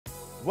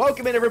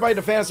Welcome in, everybody,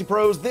 to Fantasy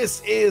Pros.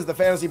 This is the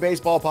Fantasy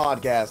Baseball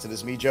Podcast. It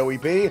is me, Joey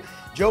P,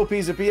 Joe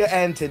Pizzapia,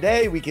 and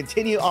today we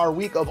continue our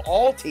week of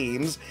all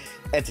teams,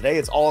 and today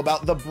it's all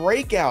about the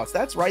breakouts.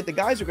 That's right, the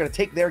guys are going to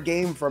take their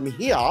game from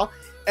here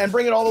and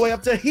bring it all the way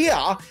up to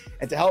here.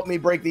 And to help me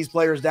break these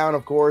players down,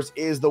 of course,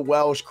 is the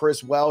Welsh,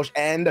 Chris Welsh,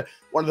 and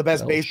one of the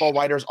best baseball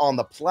writers on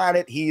the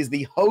planet. He is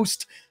the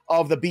host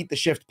of the Beat the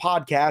Shift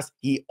podcast.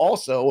 He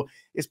also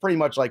is pretty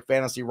much like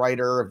Fantasy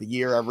Writer of the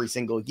Year every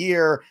single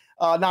year.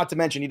 Not to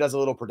mention, he does a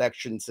little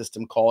projection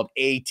system called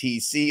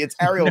ATC. It's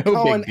Ariel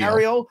Cohen.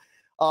 Ariel,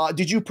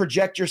 did you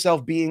project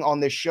yourself being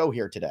on this show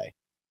here today?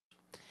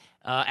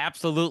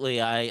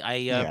 Absolutely.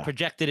 I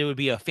projected it would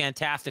be a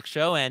fantastic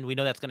show, and we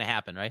know that's going to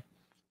happen, right?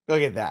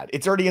 Look at that.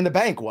 It's already in the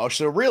bank, Welsh.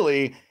 So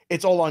really,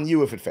 it's all on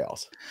you if it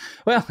fails.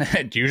 Well,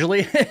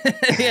 usually,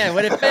 yeah,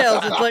 when it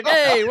fails, it's like,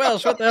 hey,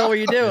 Welsh, what the hell were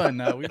you doing?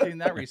 We've seen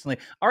that recently.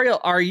 Ariel,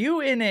 are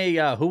you in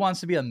a Who Wants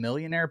to Be a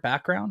Millionaire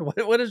background?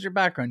 What is your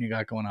background you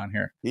got going on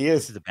here? He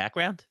is. The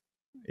background?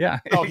 Yeah.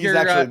 Oh, he's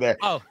actually there.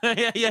 Oh,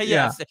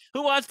 yeah.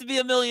 Who Wants to Be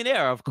a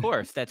Millionaire? Of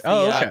course. That's the,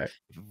 okay.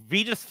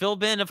 Regis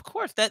Philbin, of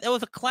course. That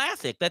was a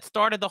classic. That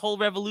started the whole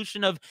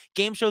revolution of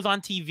game shows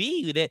on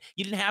TV. That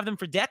you didn't have them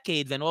for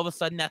decades, and all of a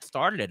sudden that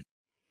started it.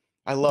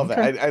 I love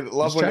that. I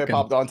love when they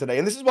popped on today.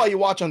 And this is why you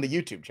watch on the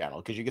YouTube channel,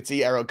 because you can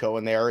see Ariel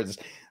Cohen there is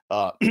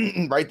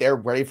right there,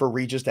 ready for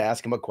Regis to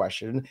ask him a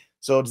question.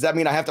 So does that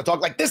mean I have to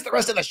talk like this the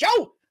rest of the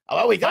show? How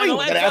are we doing? We're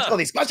going to ask all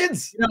these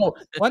questions. You know,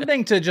 one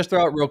thing to just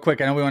throw out real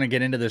quick, I know we want to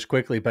get into this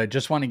quickly, but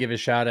just want to give a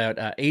shout out.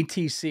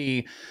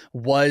 ATC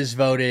was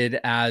voted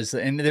as,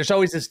 and there's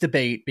always this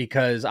debate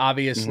because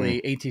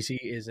obviously ATC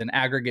is an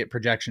aggregate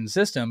projection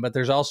system, but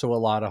there's also a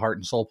lot of heart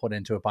and soul put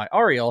into it by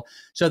Ariel.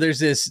 So there's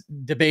this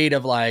debate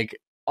of like,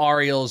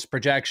 Ariel's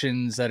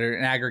projections that are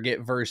an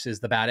aggregate versus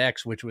the Bad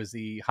X, which was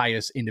the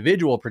highest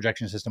individual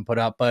projection system put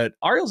up. But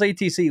Ariel's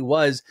ATC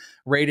was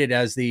rated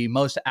as the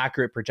most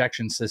accurate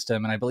projection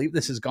system. And I believe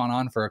this has gone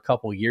on for a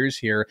couple years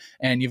here.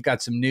 And you've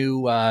got some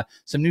new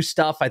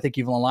stuff. I think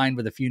you've aligned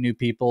with a few new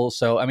people.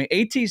 So, I mean,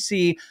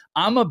 ATC,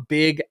 I'm a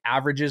big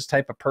averages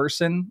type of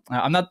person.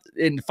 I'm not,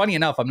 and funny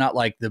enough, I'm not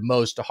like the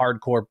most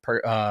hardcore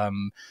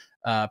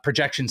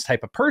projections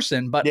type of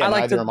person, but I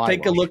like to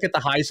take a look at the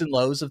highs and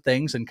lows of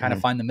things and kind of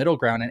find the middle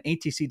ground, and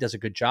ATC does a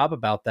good job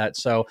about that.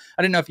 So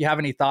I don't know if you have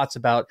any thoughts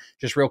about,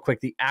 just real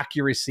quick, the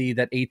accuracy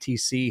that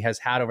ATC has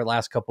had over the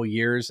last couple of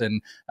years, and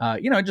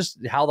just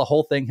how the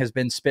whole thing has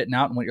been spitting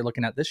out and what you're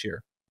looking at this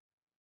year.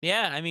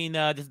 Yeah, I mean,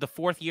 this is the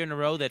fourth year in a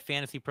row that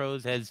Fantasy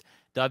Pros has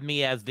dubbed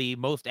me as the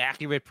most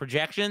accurate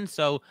projection.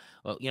 So,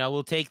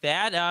 we'll take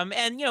that.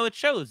 And, it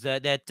shows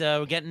that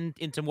we're getting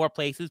into more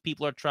places.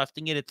 People are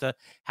trusting it. It's a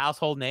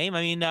household name.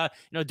 I mean,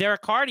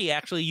 Derek Hardy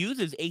actually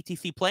uses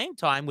ATC playing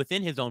time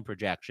within his own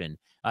projection.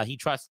 He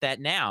trusts that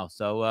now.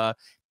 So,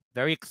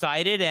 very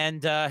excited.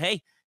 And,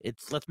 hey,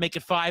 let's make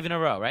it 5 in a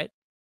row, right?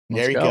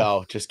 There you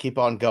go. Just keep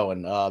on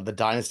going. The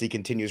dynasty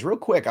continues. Real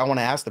quick, I want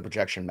to ask the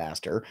projection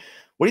master,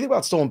 what do you think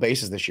about stolen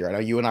bases this year? I know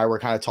you and I were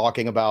kind of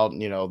talking about,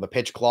 the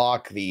pitch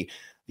clock, the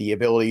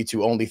ability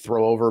to only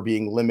throw over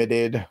being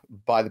limited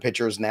by the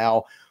pitchers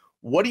now.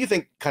 What do you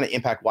think kind of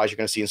impact-wise you're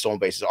going to see in stolen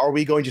bases? Are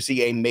we going to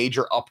see a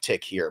major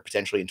uptick here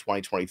potentially in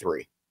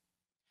 2023?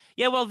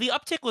 Yeah, well, the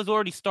uptick was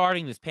already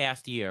starting this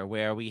past year,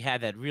 where we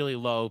had that really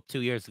low 2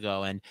 years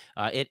ago, and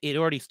it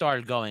already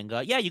started going.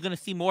 Yeah, you're going to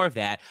see more of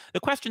that. The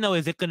question, though,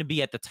 is it going to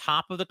be at the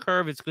top of the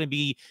curve? It's going to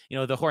be,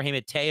 the Jorge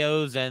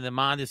Mateos and the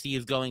Mondesi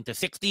is going to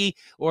 60,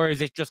 or is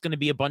it just going to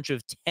be a bunch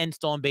of 10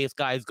 stolen base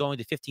guys going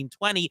to 15,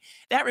 20?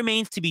 That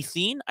remains to be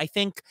seen. I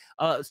think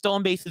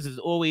stolen bases is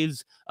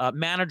always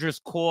manager's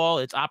call.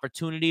 It's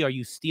opportunity. Are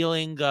you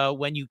stealing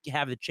when you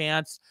have the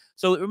chance?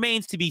 So it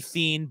remains to be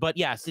seen. But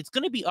yes, it's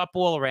going to be up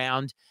all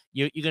around.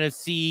 You're going to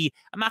see,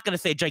 I'm not going to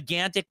say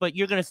gigantic, but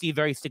you're going to see a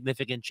very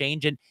significant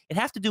change. And it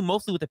has to do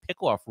mostly with the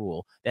pickoff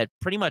rule, that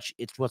pretty much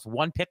it's just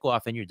one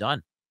pickoff and you're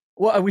done.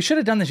 Well, we should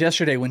have done this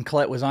yesterday when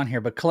Colette was on here,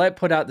 but Colette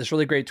put out this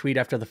really great tweet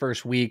after the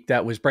first week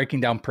that was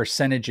breaking down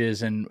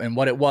percentages, and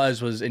what it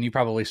was, and you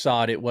probably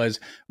saw it, it was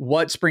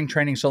what spring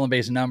training stolen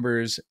base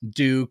numbers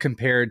do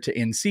compared to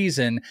in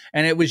season.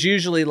 And it was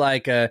usually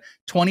like a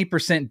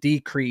 20%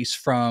 decrease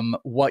from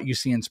what you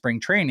see in spring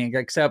training,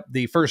 except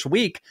the first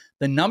week,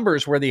 the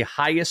numbers were the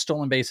highest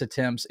stolen base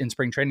attempts in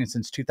spring training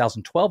since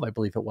 2012, I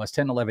believe it was,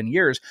 10, 11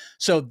 years.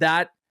 So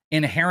that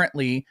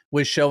inherently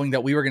was showing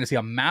that we were going to see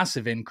a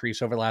massive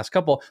increase over the last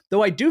couple,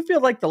 though I do feel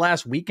like the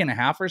last week and a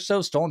half or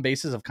so, stolen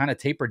bases have kind of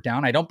tapered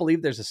down. I don't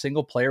believe there's a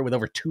single player with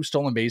over 2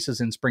 stolen bases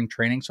in spring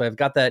training, so I've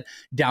got that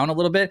down a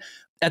little bit.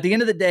 At the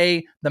end of the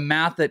day, the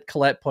math that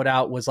Colette put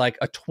out was like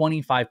a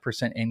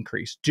 25%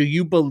 increase. Do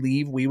you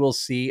believe we will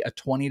see a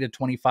 20 to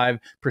 25%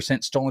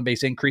 stolen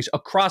base increase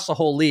across the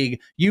whole league?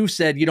 You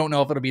said you don't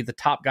know if it'll be the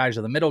top guys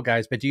or the middle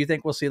guys, but do you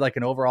think we'll see like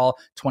an overall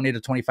 20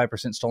 to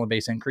 25% stolen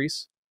base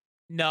increase?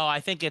 No, I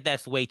think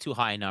that's way too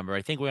high a number.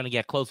 I think we're going to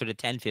get closer to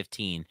 10,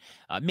 15,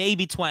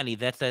 maybe 20.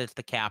 That's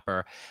the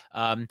capper.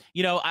 I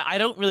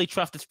don't really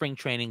trust the spring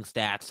training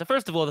stats. So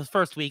first of all, the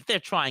first week, they're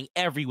trying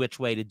every which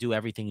way to do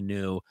everything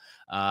new.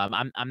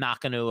 I'm not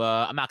going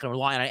to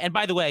rely on it. And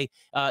by the way,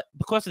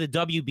 because of the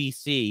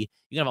WBC,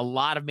 you have a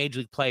lot of major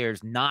league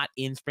players not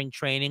in spring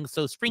training,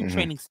 so spring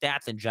training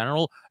stats in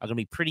general are going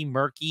to be pretty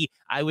murky.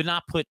 I would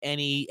not put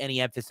any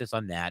emphasis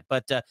on that.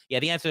 But yeah,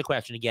 the answer to the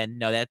question again,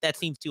 no, that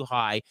seems too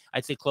high.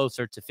 I'd say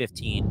closer to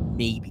 15,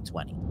 maybe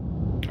 20.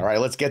 All right,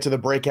 let's get to the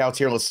breakouts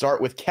here. Let's start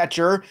with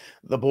catcher.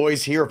 The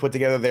boys here put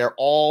together their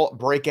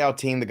all-breakout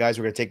team, the guys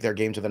who are going to take their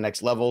game to the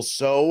next level.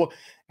 So,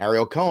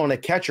 Ariel Cohen, a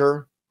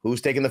catcher, who's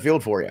taking the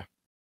field for you?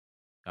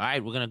 All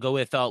right, we're going to go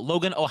with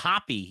Logan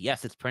O'Hoppe.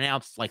 Yes, it's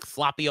pronounced like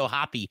sloppy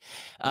O'Hoppe.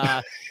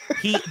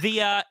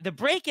 The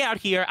breakout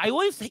here, you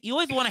always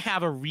want to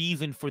have a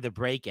reason for the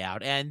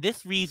breakout, and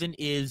this reason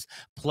is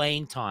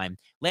playing time.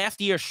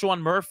 Last year, Sean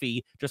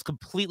Murphy just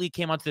completely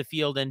came onto the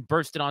field and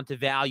bursted onto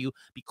value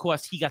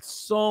because he got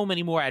so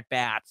many more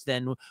at-bats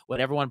than what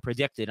everyone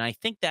predicted, and I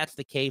think that's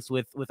the case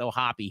with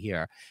O'Hoppe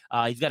here.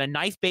 He's got a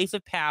nice base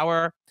of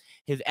power.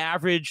 His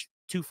average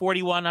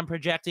 241 I'm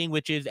projecting,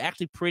 which is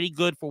actually pretty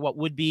good for what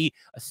would be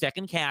a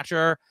second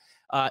catcher.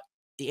 The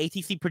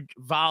ATC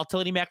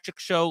volatility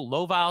metrics show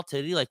low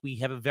volatility. Like, we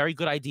have a very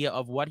good idea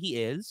of what he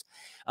is.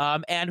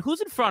 And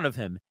who's in front of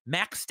him?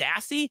 Max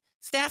Stassi?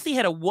 Stassi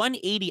had a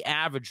 180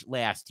 average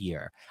last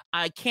year.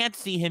 I can't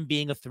see him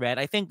being a threat.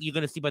 I think you're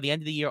going to see by the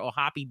end of the year,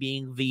 O'Hoppe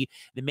being the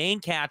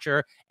main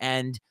catcher,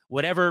 and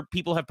whatever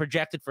people have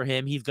projected for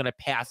him, he's going to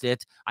pass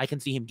it. I can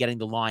see him getting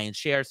the lion's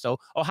share. So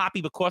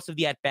O'Hoppe, because of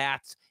the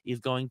at-bats,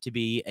 is going to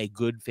be a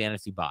good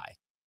fantasy buy.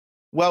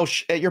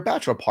 Welsh, at your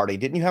bachelor party,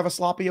 didn't you have a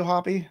sloppy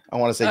O'Hoppe? I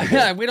want to say you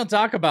did. We don't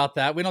talk about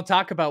that. We don't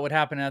talk about what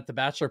happened at the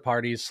bachelor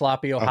parties,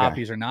 sloppy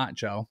O'Hoppes or not,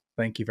 Joe.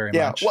 Thank you very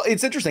much. Yeah, well,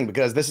 it's interesting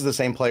because this is the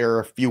same player.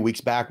 A few weeks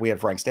back, we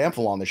had Frank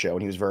Stanfield on the show,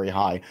 and he was very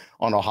high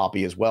on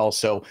O'Hoppe as well.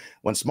 So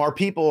when smart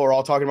people are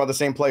all talking about the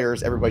same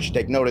players, everybody should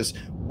take notice.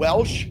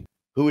 Welsh,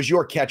 who is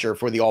your catcher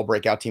for the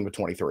all-breakout team of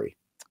 23?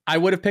 I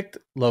would have picked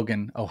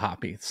Logan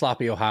O'Hoppe,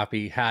 sloppy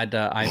O'Hoppe, had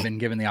I been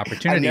given the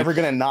opportunity. I'm never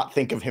going to not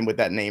think of him with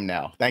that name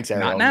now. Thanks,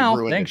 Ariel. Not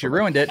now. Thanks, you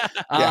ruined it.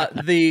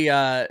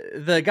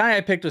 The guy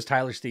I picked was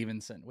Tyler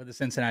Stephenson with the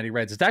Cincinnati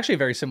Reds. It's actually a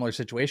very similar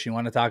situation. You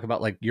want to talk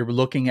about, like, you're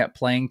looking at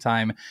playing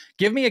time.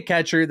 Give me a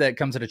catcher that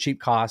comes at a cheap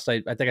cost.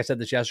 I think I said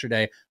this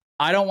yesterday.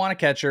 I don't want a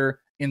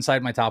catcher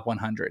inside my top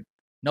 100.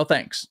 No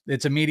thanks.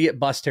 It's immediate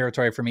bust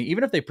territory for me.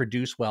 Even if they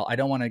produce well, I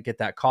don't want to get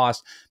that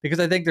cost because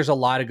I think there's a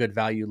lot of good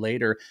value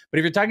later. But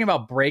if you're talking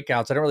about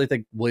breakouts, I don't really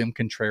think William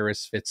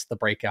Contreras fits the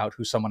breakout,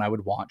 who's someone I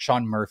would want.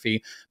 Sean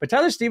Murphy. But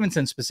Tyler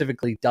Stephenson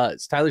specifically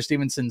does. Tyler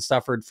Stephenson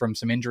suffered from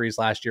some injuries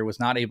last year,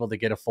 was not able to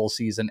get a full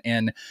season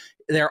in.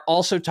 They're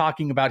also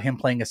talking about him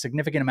playing a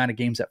significant amount of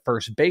games at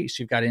first base.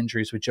 You've got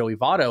injuries with Joey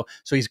Votto.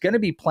 So he's going to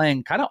be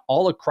playing kind of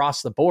all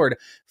across the board.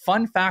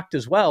 Fun fact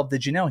as well,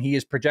 did you know he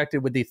is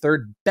projected with the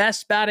third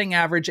best batting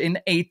average in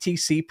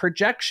ATC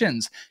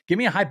projections? Give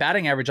me a high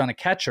batting average on a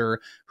catcher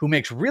who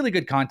makes really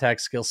good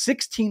contact skills,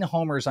 16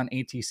 homers on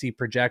ATC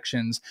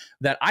projections,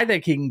 that I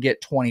think he can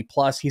get 20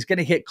 plus. He's going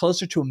to hit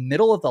closer to a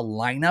middle of the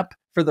lineup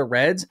for the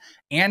Reds,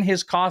 and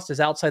his cost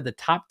is outside the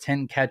top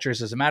 10 catchers.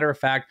 As a matter of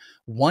fact,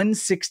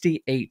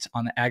 168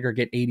 on the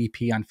aggregate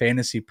ADP on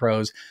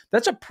FantasyPros.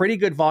 That's a pretty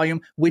good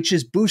volume, which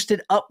is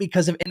boosted up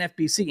because of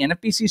NFBC.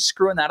 NFBC is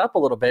screwing that up a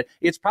little bit.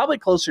 It's probably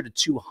closer to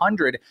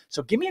 200.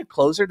 So give me a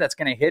closer that's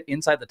going to hit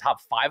inside the top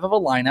 5 of a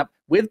lineup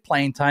with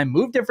playing time,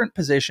 move different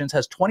positions,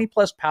 has 20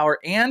 plus power,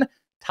 and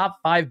top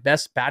 5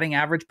 best batting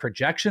average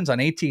projections on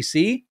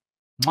ATC.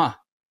 Mwah.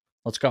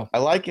 Let's go. I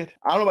like it.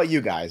 I don't know about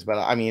you guys, but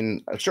I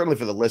mean, certainly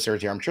for the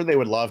listeners here, I'm sure they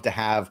would love to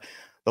have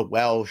the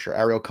Welsh or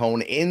Ariel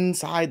Cohen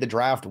inside the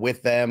draft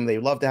with them. They'd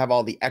love to have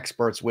all the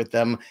experts with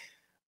them.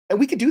 And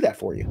we could do that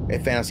for you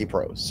at Fantasy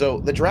Pros. So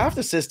the draft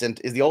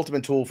assistant is the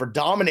ultimate tool for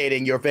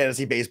dominating your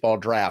fantasy baseball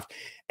draft.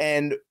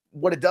 And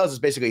what it does is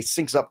basically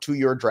syncs up to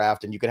your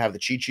draft, and you can have the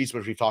cheat sheets,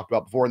 which we've talked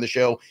about before in the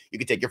show. You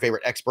can take your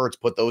favorite experts,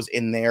 put those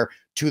in there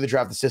to the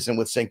draft assistant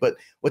with sync. But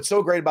what's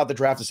so great about the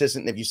draft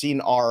assistant, if you've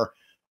seen our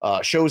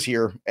shows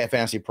here at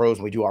Fantasy Pros,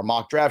 when we do our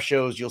mock draft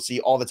shows, you'll see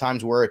all the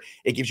times where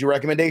it gives you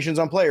recommendations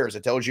on players.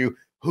 It tells you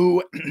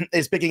who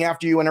is picking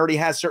after you and already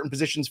has certain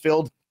positions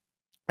filled.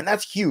 And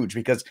that's huge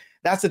because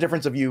that's the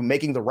difference of you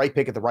making the right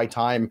pick at the right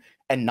time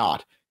and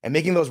not. And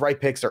making those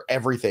right picks are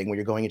everything when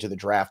you're going into the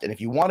draft. And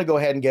if you want to go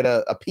ahead and get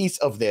a piece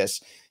of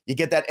this, you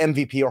get that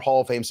MVP or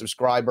Hall of Fame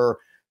subscriber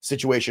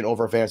situation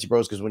over at Fantasy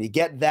Pros, because when you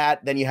get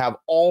that, then you have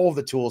all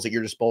the tools at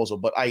your disposal.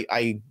 But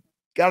I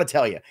got to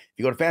tell you, if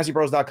you go to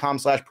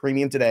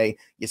fantasypros.com/premium today,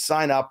 you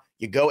sign up,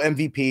 you go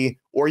MVP,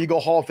 or you go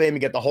Hall of Fame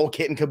and get the whole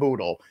kit and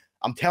caboodle.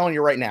 I'm telling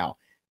you right now,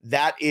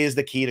 that is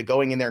the key to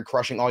going in there and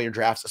crushing all your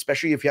drafts,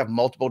 especially if you have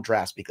multiple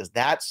drafts, because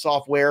that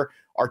software,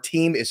 our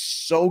team is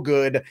so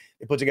good.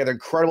 They put together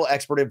incredible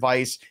expert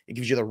advice. It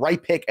gives you the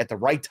right pick at the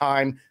right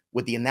time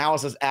with the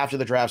analysis after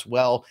the drafts.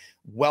 Well,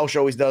 Welsh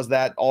always does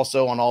that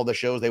also on all the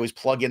shows. They always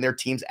plug in their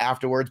teams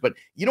afterwards, but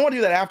you don't want to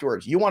do that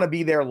afterwards. You want to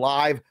be there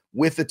live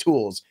with the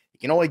tools. You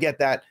can only get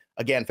that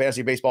Again,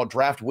 Fantasy Baseball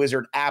Draft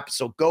Wizard app.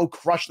 So go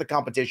crush the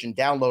competition,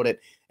 download it,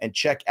 and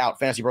check out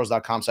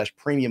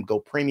fantasypros.com/premium. Go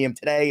premium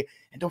today.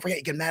 And don't forget,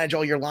 you can manage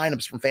all your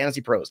lineups from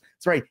Fantasy Pros.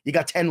 That's right. You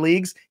got 10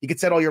 leagues. You can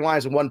set all your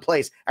lines in one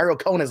place. Ariel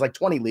Cohen has like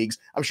 20 leagues.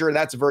 I'm sure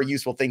that's a very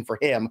useful thing for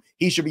him.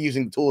 He should be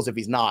using the tools if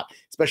he's not,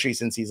 especially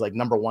since he's like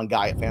 #1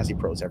 guy at Fantasy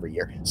Pros every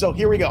year. So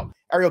here we go.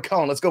 Ariel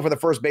Cohen, let's go for the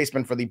first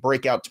baseman for the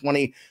Breakout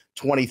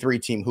 2023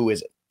 team. Who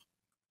is it?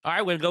 All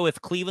right, we're going to go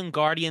with Cleveland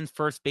Guardians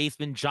first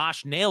baseman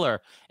Josh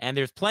Naylor, and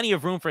there's plenty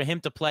of room for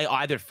him to play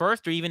either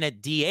first or even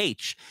at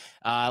DH.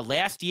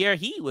 Last year,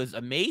 he was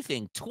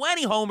amazing.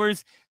 20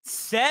 homers,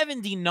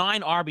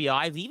 79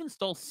 RBIs, he even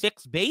stole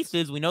 6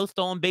 bases. We know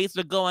stolen bases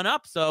are going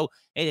up, so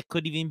it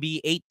could even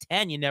be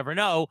 8-10. You never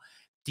know.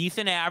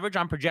 Decent average.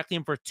 I'm projecting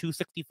him for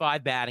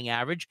 265 batting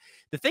average.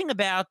 The thing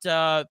about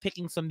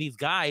picking some of these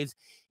guys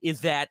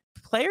is that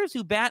players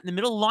who bat in the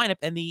middle of the lineup,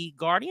 and the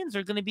Guardians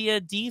are going to be a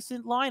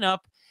decent lineup.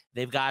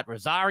 They've got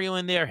Rosario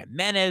in there,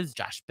 Jimenez,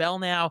 Josh Bell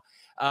now.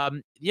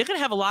 You're going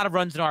to have a lot of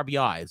runs and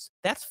RBIs.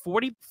 That's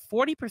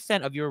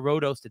 40% of your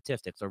roto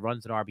statistics are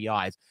runs and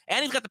RBIs.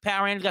 And he's got the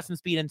power and he's got some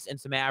speed and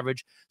some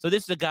average. So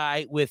this is a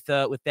guy with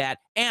that.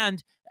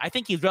 And I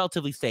think he's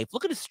relatively safe.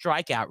 Look at his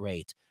strikeout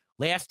rate.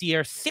 Last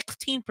year,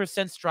 16%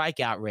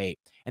 strikeout rate.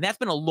 And that's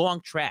been a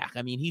long track.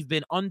 I mean, he's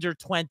been under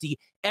 20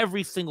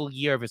 every single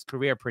year of his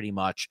career pretty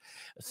much.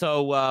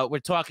 So we're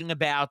talking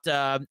about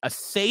a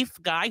safe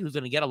guy who's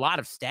going to get a lot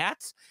of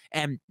stats,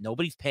 and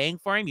nobody's paying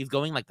for him. He's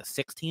going like the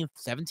 16th,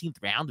 17th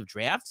round of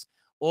drafts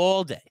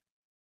all day.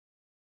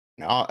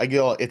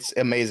 It's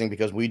amazing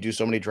because we do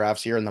so many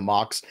drafts here in the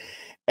mocks,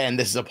 and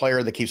this is a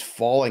player that keeps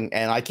falling,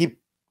 and I keep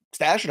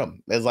stashing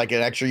him as like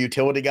an extra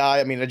utility guy.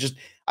 I mean,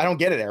 I don't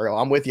get it, Ariel.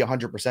 I'm with you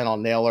 100%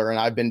 on Naylor, and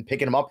I've been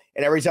picking him up.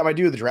 And every time I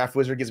do, the Draft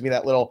Wizard gives me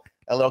that little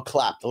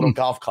clap, the little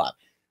golf clap,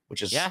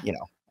 which is,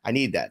 I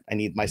need that. I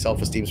need my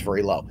self-esteem's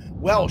very low.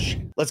 Welsh,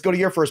 let's go to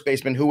your first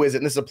baseman. Who is it?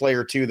 And this is a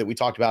player, too, that we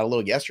talked about a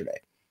little yesterday.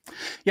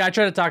 Yeah, I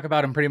try to talk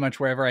about him pretty much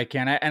wherever I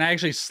can. And I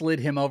actually slid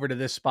him over to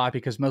this spot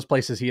because most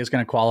places he is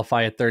going to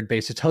qualify at third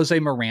base. It's Jose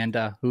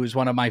Miranda, who's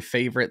one of my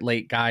favorite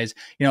late guys.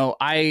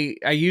 I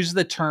use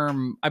the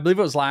term, I believe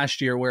it was last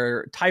year,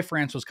 where Ty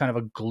France was kind of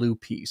a glue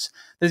piece.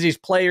 There's these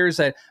players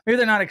that maybe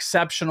they're not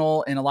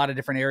exceptional in a lot of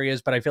different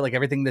areas, but I feel like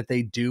everything that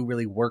they do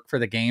really work for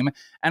the game.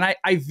 And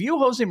I view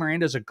Jose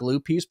Miranda as a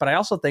glue piece, but I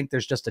also think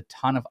there's just a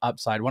ton of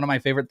upside. One of my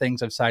favorite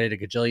things I've cited a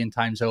gajillion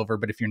times over,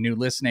 but if you're new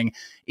listening,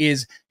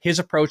 is his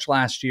approach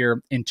last year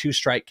in 2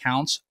 strike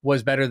counts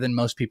was better than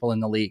most people in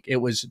the league. It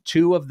was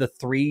 2 of the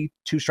 3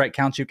 2-strike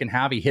counts you can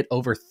have. He hit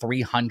over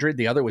 300.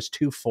 The other was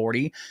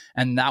 240.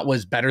 And that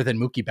was better than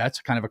Mookie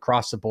Betts kind of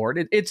across the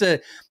board. It's a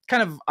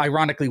kind of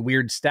ironically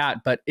weird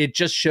stat, but it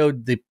just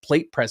showed the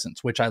plate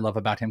presence, which I love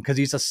about him because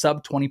he's a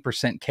sub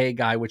 20% K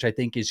guy, which I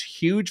think is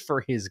huge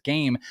for his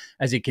game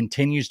as he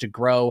continues to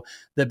grow.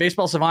 The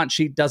Baseball Savant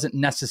sheet doesn't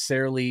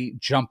necessarily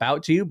jump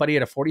out to you, but he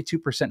had a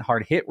 42%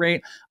 hard hit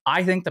rate.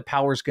 I think the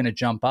power is going to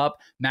jump up.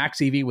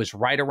 Max EV was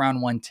right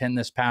around 110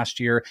 this past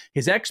year.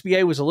 His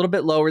XBA was a little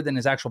bit lower than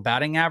his actual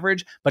batting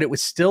average, but it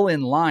was still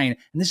in line.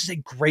 And this is a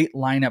great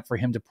lineup for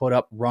him to put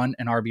up run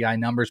and RBI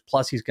numbers.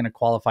 Plus, he's going to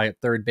qualify at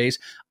third base.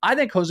 I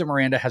think Jose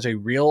Miranda has a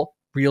real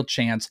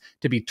chance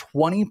to be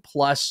 20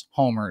 plus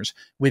homers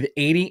with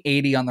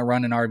 80 on the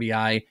run and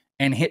RBI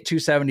and hit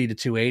 270 to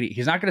 280.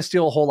 He's not going to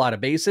steal a whole lot of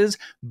bases,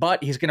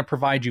 but he's going to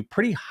provide you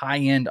pretty high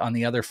end on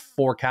the other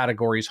 4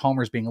 categories,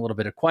 homers being a little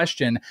bit of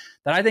question,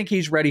 that I think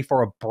he's ready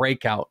for a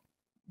breakout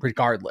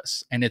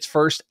regardless. And it's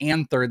first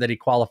and third that he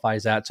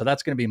qualifies at. So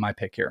that's going to be my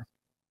pick here.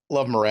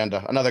 Love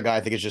Miranda. Another guy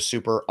I think is just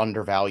super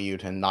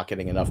undervalued and not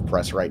getting enough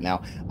press right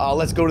now.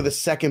 Let's go to the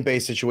second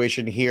base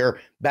situation here.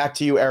 Back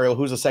to you, Ariel.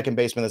 Who's a second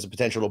baseman that's a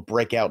potential to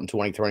break out in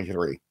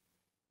 2023?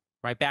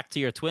 Right back to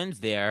your twins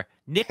there.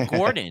 Nick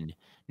Gordon.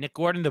 Nick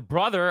Gordon, the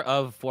brother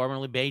of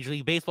formerly Major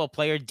League Baseball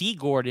player D.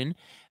 Gordon.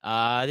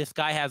 This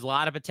guy has a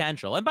lot of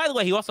potential. And by the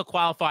way, he also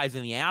qualifies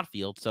in the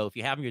outfield. So if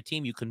you have him on your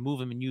team, you can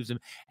move him and use him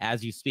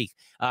as you speak.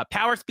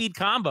 Power speed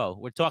combo.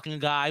 We're talking a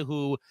guy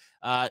who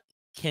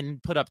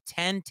can put up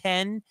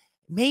 10-10,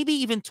 maybe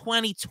even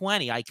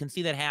 20-20. I can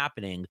see that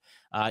happening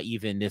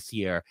even this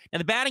year. Now,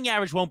 the batting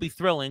average won't be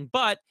thrilling,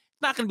 but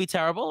not going to be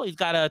terrible. He's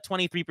got a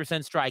 23%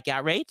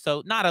 strikeout rate,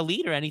 so not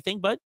elite or anything,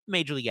 but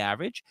major league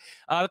average.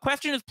 The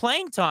question is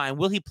playing time.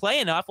 Will he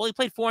play enough? Well, he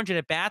played 400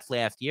 at-bats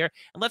last year,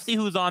 and let's see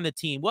who's on the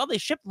team. Well, they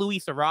shipped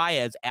Luis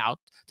Arias out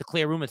to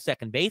clear room at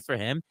second base for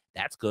him.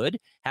 That's good.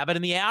 How about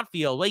in the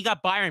outfield? Well, you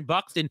got Byron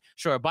Buxton.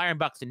 Sure, Byron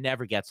Buxton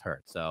never gets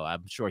hurt, so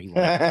I'm sure he won't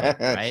have to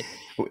play,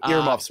 right?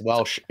 Earmuffs,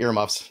 Welsh.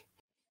 Earmuffs.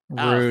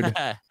 Rude.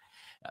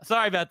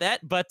 Sorry about that,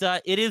 but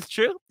it is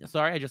true.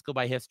 Sorry, I just go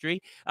by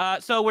history.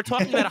 So we're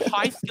talking about a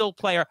high-skilled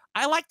player.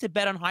 I like to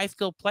bet on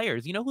high-skilled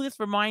players. You know who this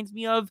reminds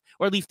me of?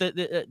 Or at least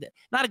the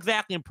not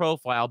exactly in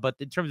profile, but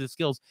in terms of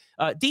skills.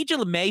 DJ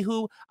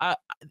LeMahieu,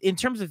 in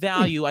terms of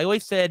value, I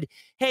always said,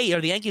 hey,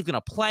 are the Yankees going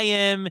to play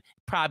him?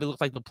 Probably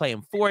looks like they'll play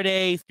him 4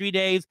 days, 3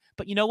 days.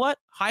 But you know what?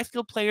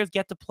 High-skilled players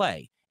get to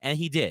play. And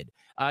he did.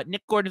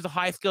 Nick Gordon is a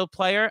high-skilled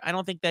player. I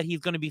don't think that he's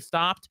going to be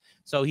stopped,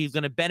 so he's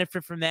going to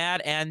benefit from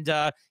that, and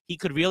he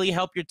could really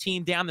help your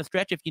team down the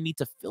stretch if you need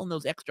to fill in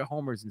those extra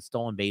homers and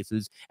stolen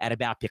bases at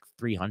about pick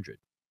 300.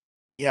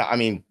 Yeah, I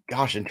mean,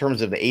 gosh, in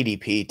terms of the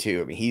ADP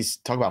too, I mean, he's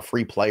talking about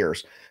free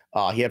players.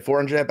 He had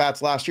 400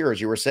 at-bats last year, as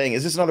you were saying.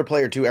 Is this another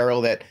player too,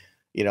 Ariel, that,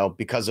 you know,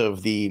 because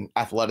of the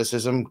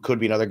athleticism, could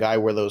be another guy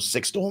where those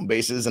 6 stolen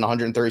bases in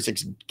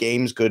 136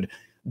 games could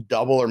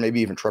double or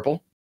maybe even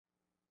triple?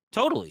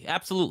 Totally.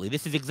 Absolutely.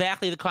 This is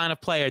exactly the kind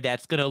of player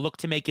that's going to look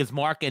to make his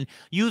mark and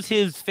use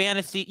his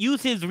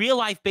real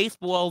life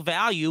baseball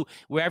value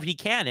wherever he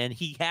can. And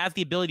he has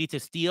the ability to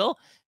steal.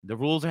 The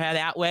rules are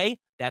that way.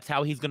 That's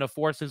how he's going to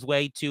force his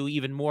way to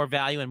even more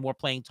value and more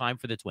playing time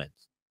for the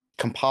Twins.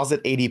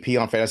 Composite ADP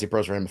on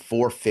FantasyPros for him,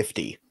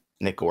 450,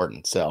 Nick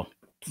Gordon. So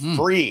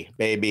free,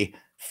 baby.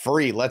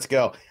 Free. Let's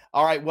go.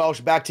 All right,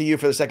 Welsh, back to you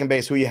for the second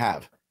base. Who you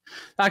have?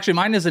 Actually,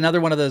 mine is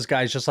another one of those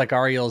guys, just like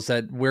Ariel's,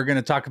 that we're going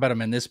to talk about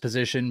him in this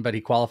position, but he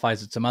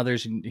qualifies at some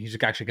others, and he's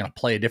actually going to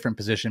play a different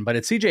position. But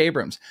it's CJ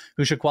Abrams,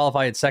 who should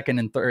qualify at second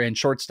and third and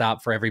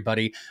shortstop for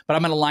everybody. But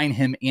I'm going to line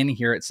him in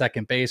here at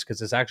second base because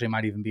this actually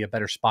might even be a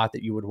better spot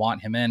that you would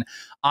want him in.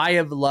 I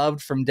have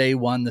loved from day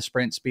one the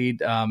sprint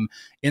speed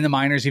in the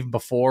minors, even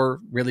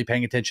before really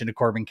paying attention to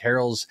Corbin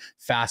Carroll's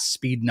fast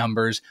speed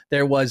numbers.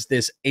 There was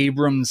this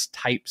Abrams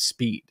type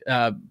speed.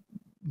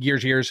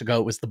 Years ago,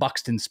 it was the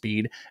Buxton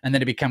speed, and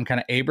then it became kind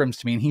of Abrams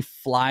to me, and he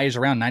flies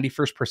around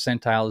 91st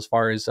percentile as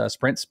far as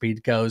sprint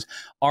speed goes.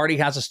 Already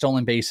has a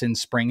stolen base in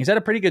spring. He's had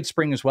a pretty good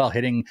spring as well,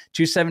 hitting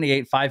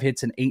 278, 5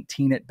 hits, and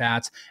 18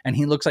 at-bats, and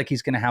he looks like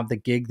he's going to have the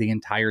gig the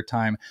entire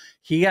time.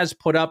 He has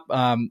put up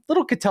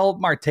little Ketel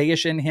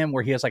Marte-ish in him,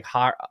 where he has like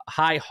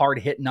high hard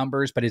hit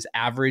numbers, but his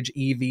average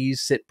EVs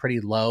sit pretty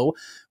low,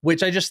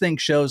 which I just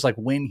think shows like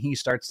when he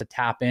starts to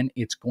tap in,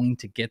 it's going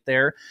to get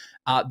there.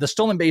 The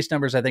stolen base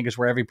numbers, I think, is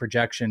where every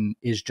projection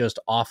is just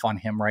off on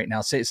him right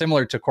now.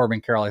 Similar to Corbin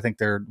Carroll, I think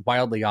they're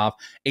wildly off.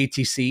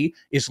 ATC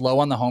is low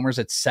on the homers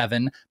at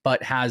 7,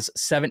 but has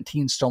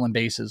 17 stolen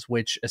bases,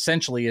 which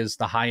essentially is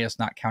the highest,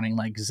 not counting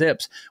like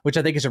Zips, which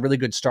I think is a really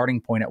good starting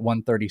point at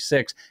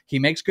 136. He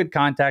makes good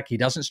contact. He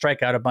doesn't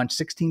strike out a bunch.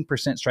 16%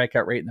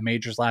 strikeout rate in the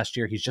majors last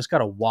year. He's just got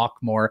to walk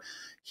more.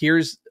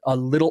 Here's a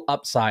little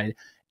upside.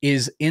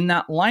 Is in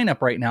that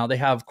lineup right now, they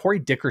have Corey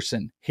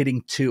Dickerson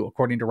hitting 2,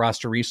 according to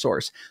Roster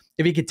Resource.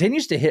 If he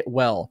continues to hit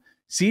well,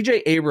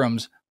 CJ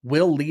Abrams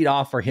will lead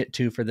off or hit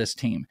 2 for this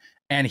team,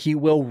 and he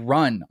will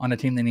run on a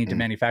team that need to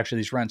manufacture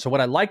these runs. So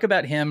what I like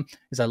about him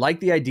is I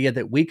like the idea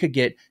that we could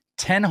get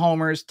 10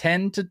 homers,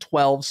 10 to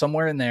 12,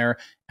 somewhere in there,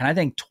 and I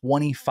think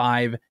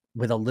 25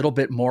 with a little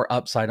bit more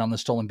upside on the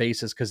stolen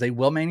bases because they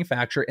will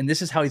manufacture, and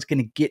this is how he's going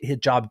to get his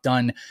job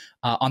done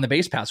on the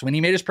base pass. When he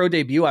made his pro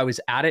debut, I was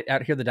at it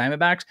out here, the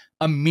Diamondbacks,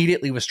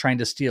 immediately was trying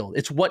to steal.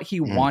 It's what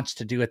he wants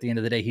to do at the end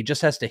of the day. He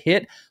just has to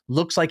hit.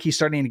 Looks like he's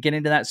starting to get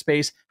into that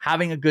space,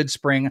 having a good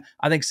spring.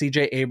 I think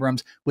CJ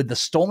Abrams, with the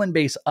stolen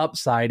base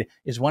upside,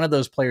 is one of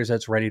those players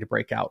that's ready to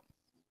break out.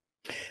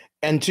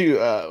 And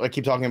two, I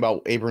keep talking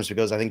about Abrams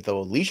because I think the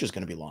leash is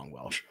going to be long,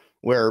 Welsh,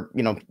 where,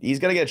 you know, he's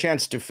going to get a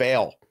chance to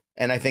fail.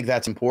 And I think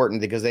that's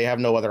important because they have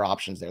no other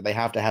options there. They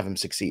have to have him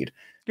succeed.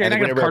 Yeah, and I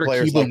think Carter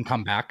Kieboom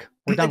come back.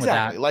 We're done with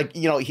that. Like,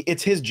 you know,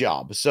 it's his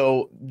job.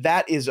 So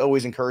that is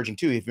always encouraging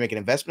too. If you make an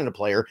investment in a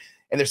player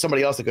and there's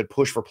somebody else that could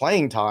push for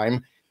playing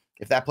time,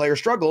 if that player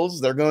struggles,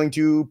 they're going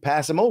to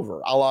pass him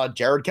over, a la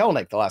Jared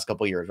Kelenic the last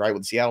couple of years, right?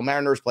 With the Seattle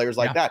Mariners, players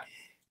like that.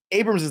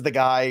 Abrams is the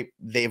guy.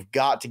 They've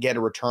got to get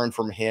a return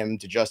from him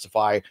to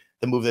justify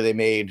the move that they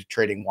made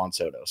trading Juan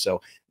Soto.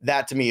 So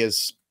that to me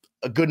is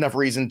a good enough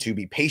reason to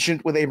be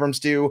patient with Abrams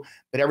too,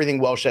 but everything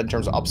Welsh said in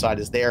terms of upside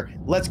is there.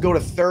 Let's go to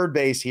third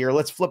base here.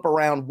 Let's flip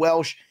around.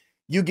 Welsh,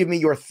 you give me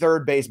your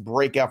third base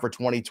breakout for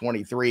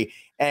 2023,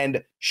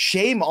 and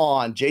shame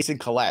on Jason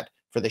Collette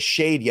for the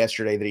shade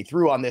yesterday that he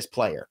threw on this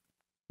player.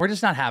 We're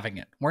just not having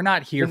it. We're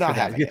not here for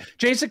that.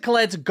 Jason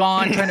Collette's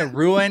gone, trying to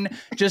ruin,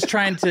 just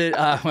trying to,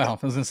 well,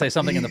 I was going to say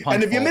something in the punch.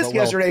 And if you missed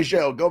yesterday's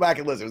show, go back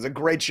and listen. It was a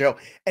great show.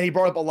 And he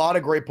brought up a lot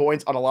of great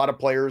points on a lot of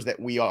players that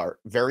we are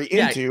very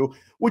into,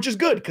 which is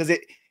good because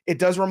it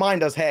does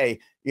remind us, hey,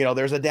 you know,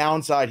 there's a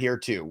downside here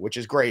too, which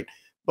is great.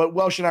 But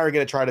Welsh and I are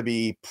going to try to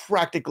be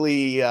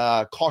practically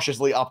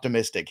cautiously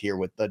optimistic here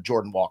with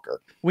Jordan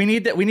Walker. We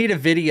need that. We need a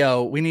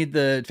video. We need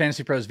the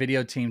Fantasy Pros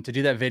video team to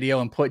do that video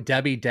and put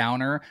Debbie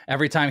Downer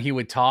every time he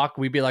would talk.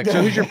 We'd be like,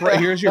 so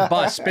here's your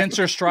bus,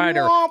 Spencer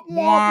Strider, womp,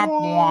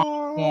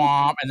 womp,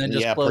 womp, and then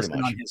just close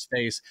in on his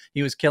face.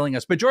 He was killing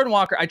us. But Jordan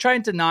Walker, I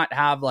tried to not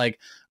have like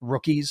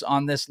rookies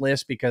on this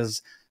list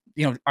because,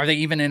 you know, are they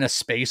even in a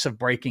space of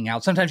breaking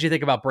out? Sometimes you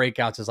think about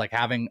breakouts as like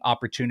having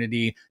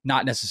opportunity,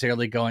 not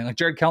necessarily going like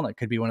Jared Kelenic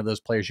could be one of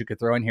those players you could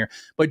throw in here.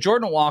 But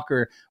Jordan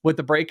Walker, what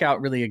the breakout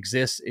really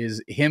exists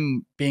is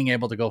him being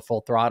able to go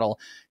full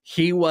throttle.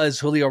 He was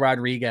Julio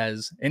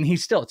Rodriguez, and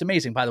he's still, it's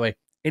amazing, by the way,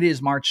 it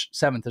is March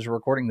 7th as we're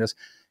recording this.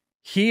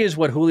 He is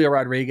what Julio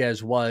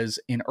Rodriguez was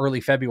in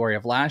early February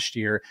of last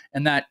year.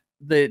 And that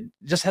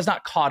just has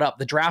not caught up.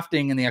 The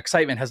drafting and the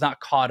excitement has not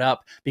caught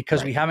up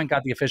because we haven't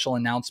got the official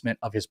announcement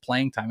of his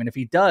playing time. And if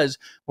he does,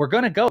 we're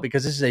going to go,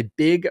 because this is a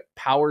big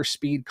power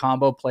speed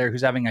combo player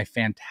who's having a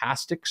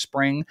fantastic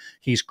spring.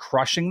 He's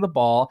crushing the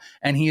ball,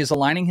 and he is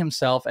aligning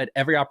himself at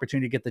every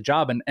opportunity to get the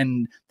job.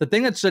 And the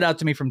thing that stood out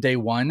to me from day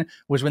one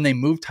was when they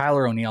moved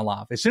Tyler O'Neill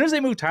off. As soon as they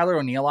moved Tyler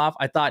O'Neill off,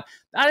 I thought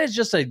that is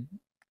just a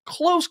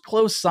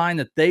close sign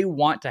that they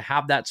want to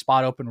have that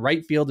spot open.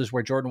 Right field is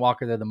where Jordan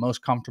Walker they're the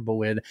most comfortable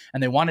with,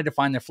 and they wanted to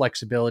find their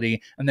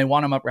flexibility, and they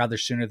want him up rather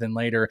sooner than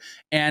later.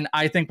 And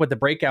I think what the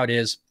breakout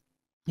is,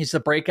 he's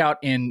the breakout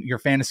in your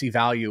fantasy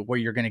value, where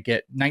you're going to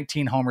get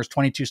 19 homers,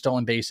 22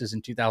 stolen bases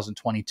in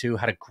 2022,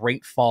 had a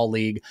great fall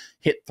league,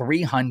 hit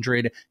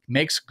 300,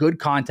 makes good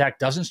contact,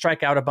 doesn't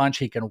strike out a bunch.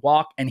 He can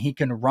walk, and he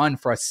can run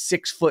for a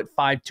 6'5",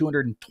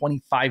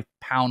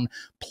 225-pound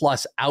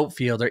plus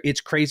outfielder.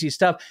 It's crazy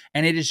stuff.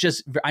 And it is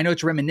just, I know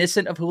it's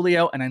reminiscent of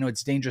Julio, and I know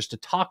it's dangerous to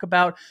talk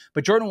about,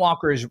 but Jordan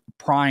Walker is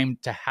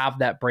primed to have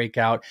that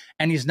breakout,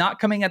 and he's not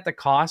coming at the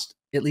cost,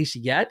 at least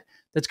yet,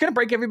 that's going to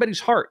break everybody's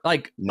heart.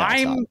 Like,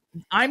 no,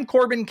 I'm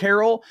Corbin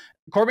Carroll.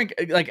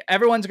 Like,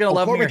 everyone's going to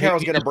love Corbin me.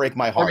 Carroll's going to break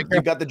my heart.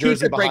 You've got the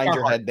jersey behind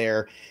your head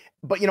there.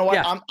 But you know what?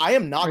 Yeah. I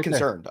am not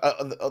concerned.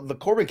 The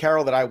Corbin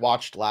Carroll that I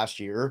watched last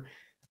year,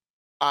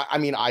 I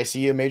mean, I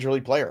see a major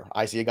league player.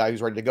 I see a guy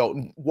who's ready to go.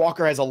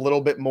 Walker has a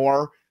little bit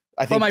more,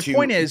 I think. But my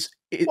point is,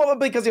 well,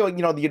 because you don't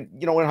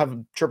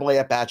have AAA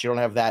at bats, you don't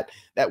have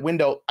that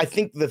window. I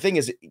think the thing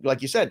is,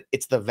 like you said,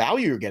 it's the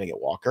value you're getting at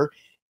Walker.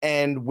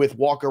 And with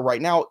Walker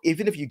right now,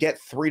 even if you get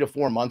 3 to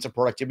 4 months of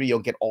productivity, you'll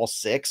get all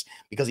 6,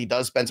 because he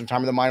does spend some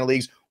time in the minor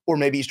leagues, or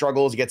maybe he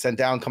struggles, he gets sent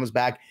down, comes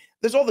back.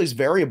 There's all these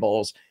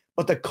variables,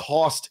 but the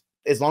cost,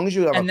 as long as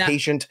you have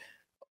patient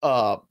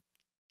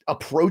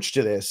approach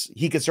to this,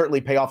 he could certainly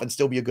pay off and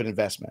still be a good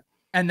investment.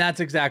 And that's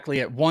exactly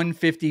it.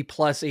 150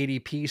 plus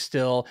ADP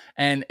still.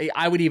 And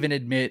I would even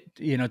admit,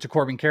 to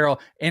Corbin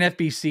Carroll,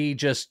 NFBC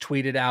just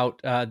tweeted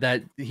out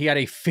that he had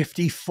a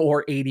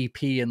 54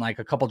 ADP in like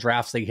a couple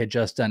drafts they had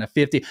just done, a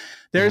 50.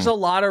 There's a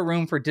lot of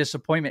room for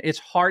disappointment. It's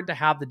hard to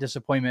have the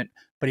disappointment,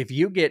 but if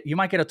you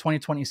might get a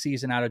 2020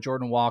 season out of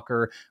Jordan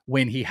Walker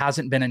when he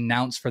hasn't been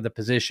announced for the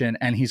position,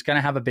 and he's going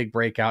to have a big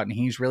breakout, and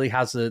he's really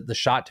has the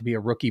shot to be a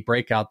rookie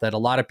breakout that a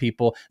lot of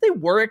people, they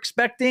were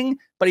expecting,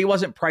 but he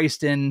wasn't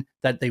priced in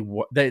that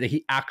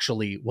he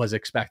actually was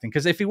expecting.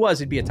 Because if he was,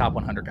 he'd be a top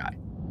 100 guy.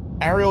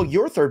 Ariel,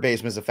 your third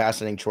baseman is a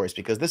fascinating choice,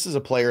 because this is a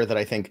player that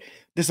I think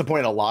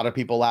disappointed a lot of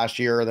people last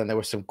year. Then there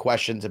were some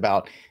questions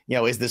about,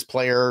 is this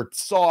player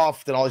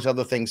soft and all these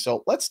other things.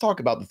 So let's talk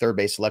about the third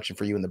base selection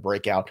for you in the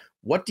breakout.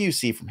 What do you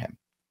see from him?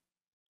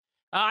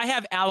 I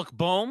have Alec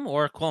Bohm,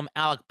 or call him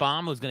Alec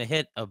Bohm, who's going to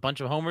hit a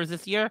bunch of homers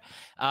this year.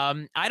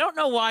 I don't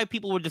know why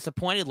people were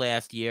disappointed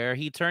last year.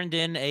 He turned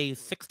in a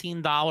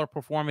 $16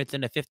 performance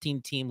in a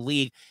 15-team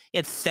league. He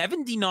had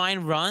 79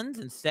 runs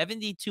and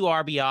 72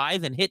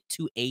 RBIs and hit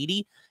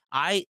 280.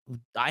 I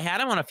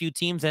had him on a few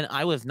teams, and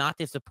I was not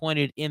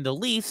disappointed in the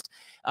least.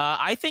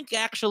 I think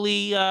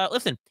actually,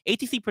 listen,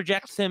 ATC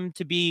projects him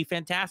to be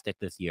fantastic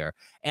this year,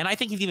 and I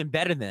think he's even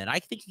better than that. I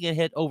think he can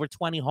hit over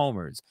 20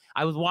 homers.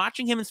 I was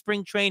watching him in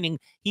spring training.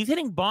 He's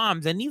hitting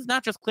bombs, and he's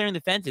not just clearing the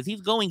fences.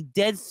 He's going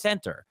dead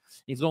center.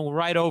 He's going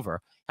right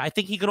over. I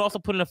think he could also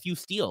put in a few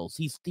steals.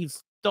 He's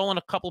stolen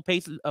a couple of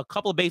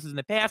bases in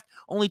the past,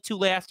 only 2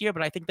 last year,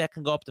 but I think that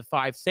can go up to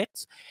 5,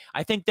 6.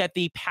 I think that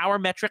the power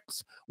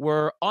metrics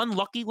were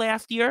unlucky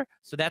last year,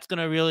 so that's going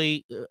to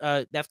really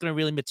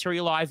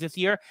materialize this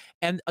year.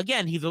 And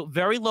again, he's a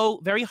very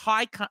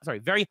high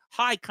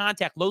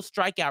contact, low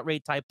strikeout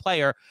rate type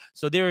player.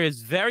 So there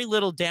is very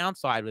little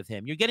downside with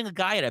him. You're getting a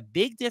guy at a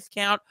big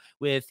discount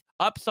with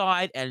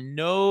upside and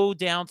no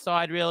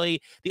downside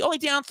really. The only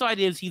downside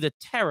is he's a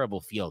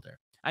terrible fielder.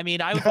 I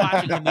mean, I was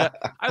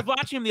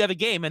watching him the other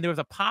game, and there was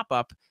a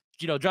pop-up,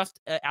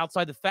 just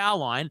outside the foul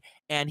line,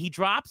 and he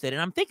drops it.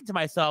 And I'm thinking to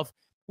myself,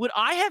 would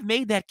I have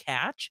made that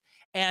catch?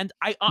 And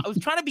I was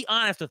trying to be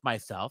honest with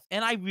myself,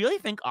 and I really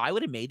think I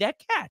would have made that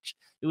catch.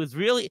 It was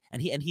really,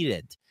 and he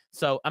didn't.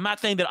 So I'm not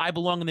saying that I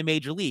belong in the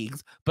major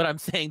leagues, but I'm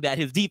saying that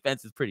his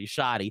defense is pretty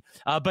shoddy,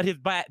 but his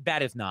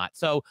bat is not.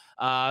 So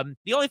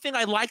the only thing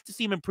I'd like to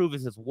see him improve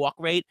is his walk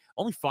rate,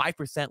 only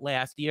 5%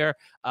 last year,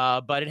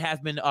 but it has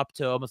been up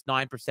to almost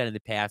 9% in the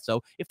past.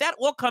 So if that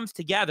all comes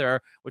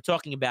together, we're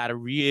talking about a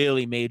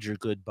really major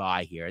good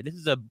buy here. This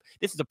is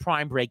a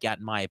prime breakout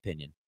in my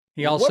opinion.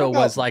 He also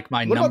was like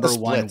my number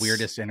one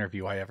weirdest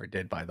interview I ever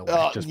did, by the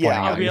way. Just pointing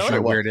out,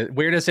 really?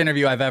 Weirdest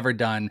interview I've ever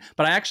done.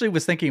 But I actually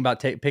was thinking about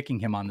picking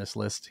him on this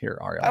list here,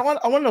 Ariel. I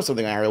want to know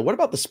something, Ariel. What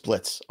about the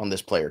splits on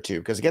this player too?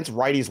 Because against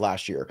righties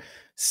last year,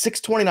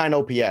 629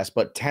 OPS,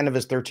 but 10 of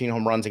his 13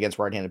 home runs against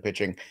right-handed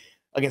pitching.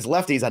 Against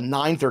lefties, a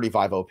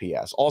 935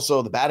 OPS.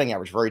 Also, the batting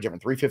average very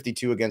different.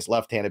 352 against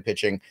left-handed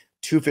pitching,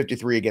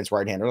 253 against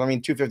right-handers. I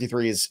mean,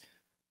 253 is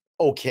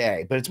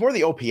okay, but it's more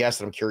the OPS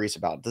that I'm curious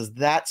about. Does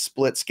that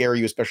split scare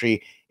you,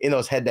 especially in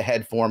those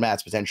head-to-head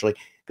formats potentially?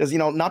 Because,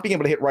 not being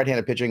able to hit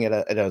right-handed pitching at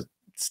a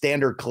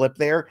standard clip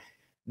there,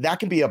 that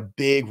can be a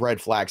big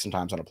red flag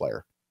sometimes on a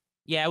player.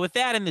 Yeah, with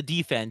that in the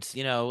defense,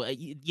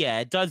 yeah,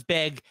 it does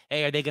beg,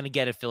 hey, are they going to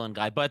get a fill-in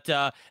guy? But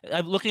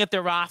looking at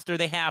their roster,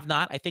 they have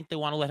not. I think they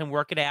want to let him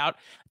work it out.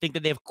 I think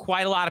that they have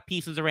quite a lot of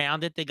pieces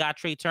around it. They got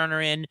Trey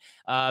Turner in.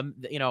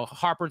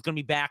 Harper's going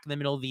to be back in the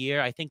middle of the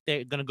year. I think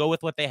they're going to go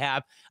with what they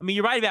have. I mean,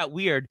 you're right about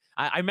Weird.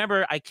 I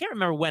remember, I can't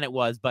remember when it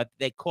was, but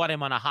they caught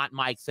him on a hot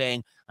mic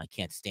saying, I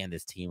can't stand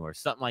this team or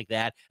something like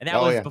that. And that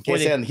was before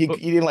he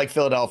didn't like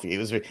Philadelphia.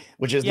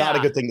 Which is not a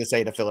good thing to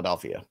say to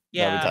Philadelphia.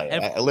 Yeah. Let me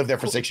tell you. I lived there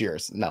for 6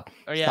 years. No,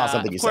 it's not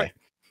something you say.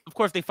 Of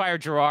course, they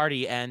fired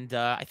Girardi, and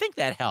I think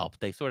that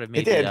helped. They sort of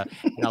made it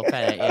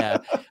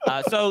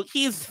so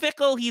he's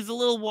fickle. He's a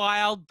little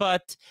wild,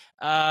 but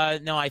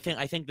no, I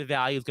think the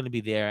value is going to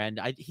be there. And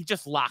he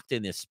just locked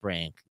in this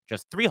spring.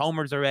 Just 3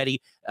 homers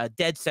already,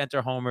 dead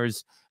center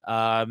homers,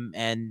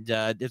 and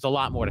there's a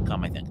lot more to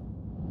come, I think.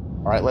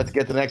 All right, let's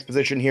get to the next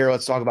position here.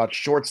 Let's talk about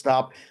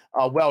shortstop.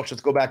 Welsh,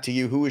 let's go back to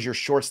you. Who is your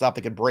shortstop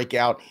that could break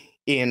out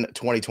in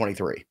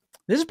 2023?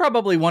 This is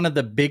probably one of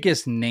the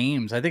biggest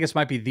names. I think this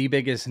might be the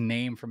biggest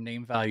name from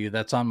name value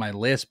that's on my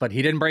list, but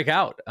he didn't break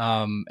out.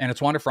 And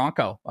it's Wander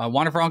Franco.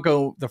 Wander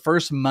Franco, the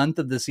first month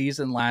of the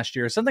season last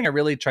year, something I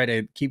really try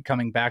to keep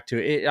coming back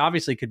to. It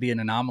obviously could be an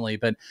anomaly,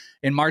 but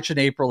in March and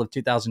April of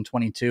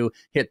 2022,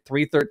 hit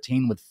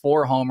 .313 with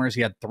 4 homers.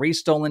 He had 3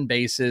 stolen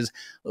bases.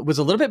 It was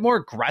a little bit more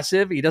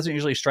aggressive. He doesn't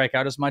usually strike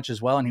out as much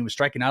as well, and he was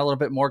striking out a little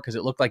bit more because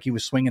it looked like he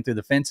was swinging through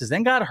the fences.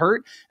 Then got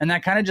hurt, and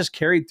that kind of just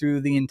carried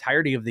through the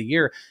entirety of the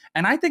year.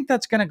 And I think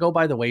that's going to go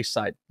by the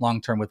wayside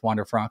long-term with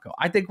Wander Franco.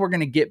 I think we're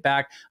going to get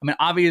back. I mean,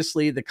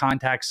 obviously the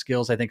contact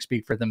skills, I think,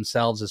 speak for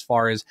themselves as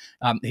far as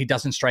he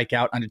doesn't strike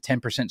out, under 10%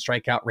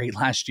 strikeout rate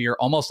last year,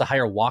 almost a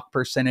higher walk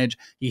percentage.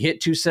 He hit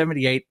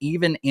 .278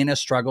 even in a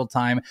struggle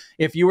time.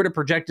 If you were to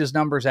project his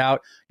numbers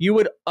out, you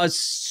would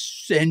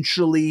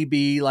essentially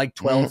be like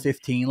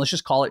 12-15. Let's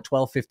just call it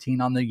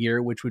 12-15 on the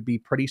year, which would be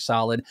pretty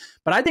solid.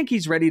 But I think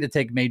he's ready to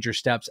take major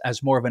steps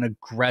as more of an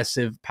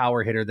aggressive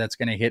power hitter that's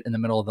going to hit in the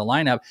middle of the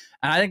lineup.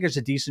 And I think there's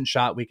a decent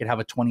shot we could have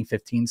a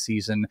 2015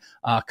 season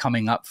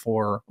coming up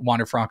for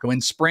Wander Franco. In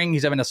spring,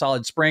 he's having a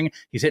solid spring.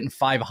 He's hitting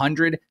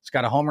 .500. He's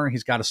got a homer.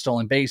 He's got a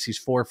stolen base. He's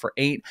 4 for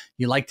 8.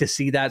 You like to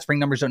see that. Spring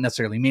numbers don't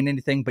necessarily mean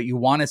anything, but you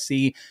want to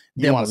see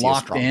them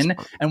locked in.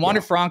 And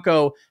Wander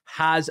Franco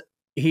has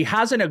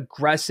an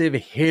aggressive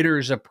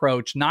hitter's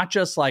approach, not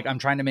just like I'm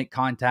trying to make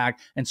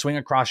contact and swing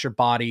across your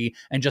body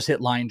and just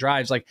hit line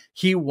drives. Like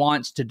he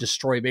wants to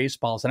destroy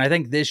baseballs. And I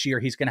think this year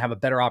he's going to have a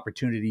better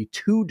opportunity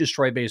to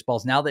destroy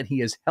baseballs now that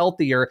he is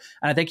healthier.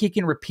 And I think he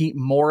can repeat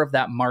more of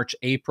that March,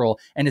 April,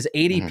 and his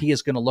ADP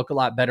is going to look a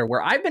lot better.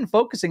 Where I've been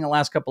focusing the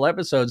last couple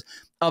episodes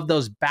of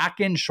those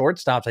back-end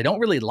shortstops I don't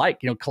really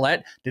like.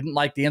 Collette didn't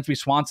like Dansby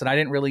Swanson. I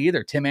didn't really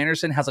either. Tim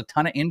Anderson has a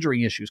ton of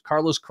injury issues.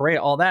 Carlos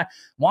Correa, all that.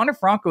 Wander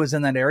Franco is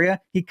in that area.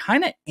 He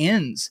kind of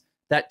ends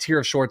that tier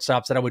of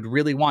shortstops that I would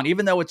really want,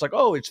 even though it's like,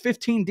 oh, it's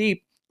 15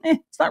 deep.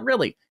 It's not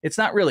really. It's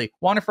not really.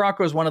 Wander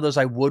Franco is one of those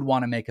I would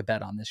want to make a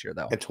bet on this year,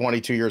 though. At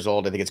 22 years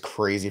old, I think it's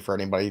crazy for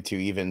anybody to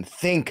even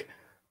think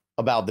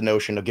about the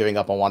notion of giving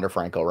up on Wander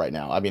Franco right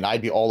now. I mean,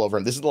 I'd be all over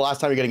him. This is the last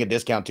time you're getting a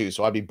discount, too,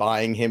 so I'd be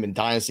buying him in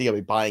Dynasty. I'd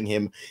be buying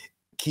him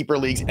keeper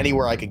leagues,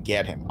 anywhere I could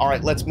get him. All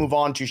right, let's move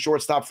on to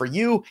shortstop for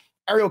you.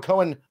 Ariel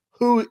Cohen,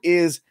 who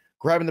is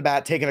grabbing the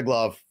bat, taking a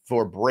glove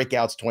for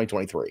breakouts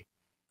 2023.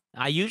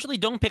 I usually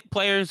don't pick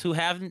players who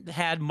haven't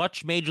had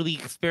much major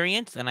league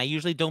experience, and I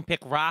usually don't pick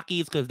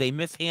Rockies because they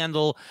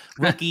mishandle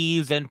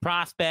rookies and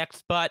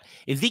prospects, but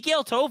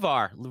Ezequiel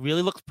Tovar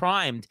really looks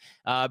primed.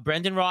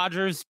 Brendan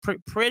Rodgers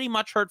pretty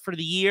much hurt for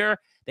the year.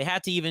 They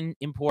had to even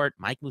import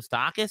Mike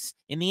Moustakas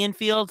in the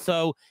infield,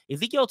 so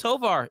Ezequiel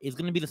Tovar is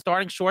going to be the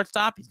starting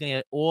shortstop. He's going to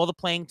get all the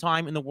playing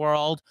time in the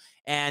world,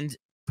 and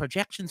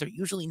projections are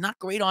usually not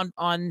great on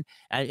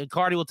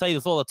Cardi will tell you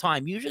this all the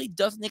time, usually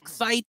doesn't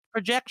excite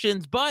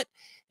projections, but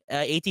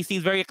ATC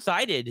is very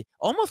excited.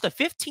 Almost a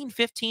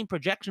 15-15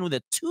 projection with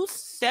a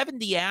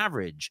 270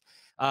 average,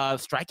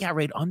 strikeout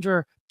rate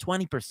under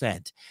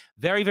 20%.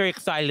 Very, very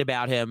excited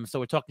about him. So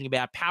we're talking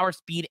about power,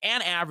 speed,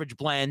 and average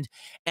blend.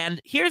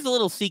 And here's a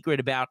little secret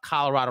about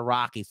Colorado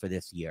Rockies for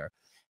this year.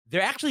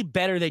 They're actually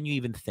better than you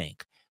even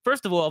think.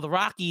 First of all, the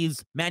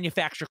Rockies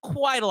manufacture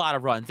quite a lot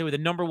of runs. They were the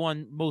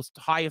 #1 most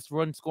highest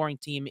run scoring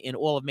team in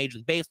all of Major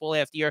League Baseball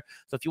last year.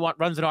 So if you want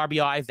runs and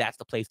RBIs, that's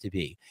the place to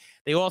be.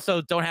 They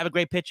also don't have a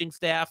great pitching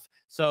staff,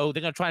 so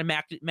they're going to try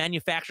to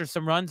manufacture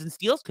some runs, and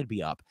steals could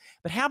be up.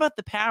 But how about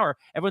the power?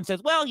 Everyone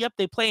says, well, yep,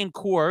 they play in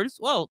Coors.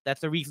 Well,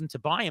 that's a reason to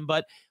buy them,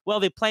 but, well,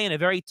 they play in a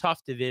very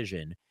tough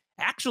division.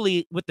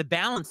 Actually, with the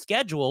balanced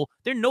schedule,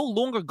 they're no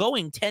longer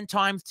going 10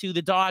 times to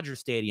the Dodger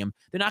Stadium.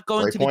 They're not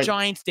going to the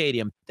Giant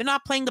Stadium. They're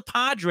not playing the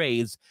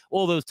Padres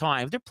all those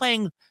times. They're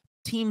playing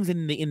teams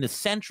in the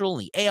Central,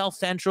 the AL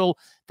Central.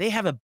 They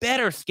have a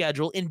better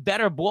schedule in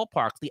better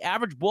ballparks. The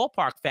average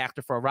ballpark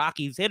factor for a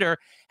Rockies hitter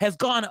has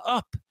gone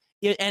up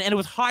and it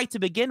was high to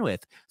begin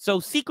with. So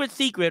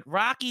secret,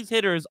 Rockies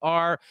hitters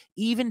are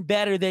even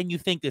better than you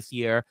think this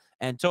year.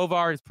 And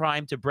Tovar is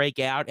primed to break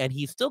out, and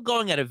he's still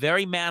going at a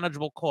very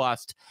manageable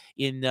cost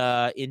in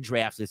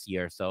drafts this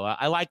year. So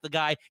I like the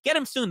guy. Get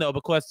him soon though,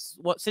 because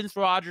since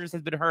Rogers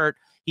has been hurt,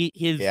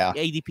 his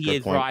ADP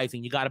is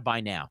rising. You got to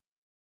buy now.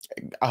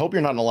 I hope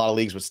you're not in a lot of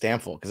leagues with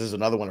Stamford, because this is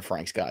another one of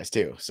Frank's guys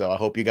too. So I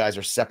hope you guys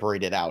are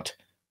separated out.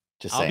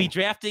 I'll be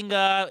drafting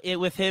it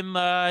with him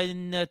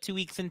in 2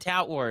 weeks in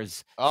Tout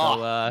Wars. Oh,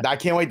 so, I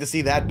can't wait to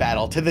see that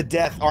battle to the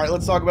death. All right,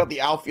 let's talk about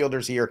the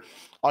outfielders here.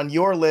 On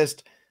your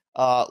list,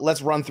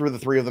 let's run through the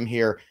three of them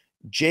here.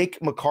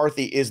 Jake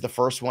McCarthy is the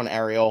first one,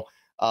 Ariel.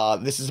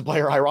 This is a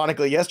player,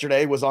 ironically,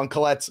 yesterday was on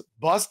Colette's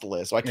bust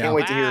list. So I can't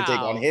wait to hear your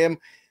take on him.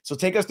 So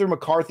take us through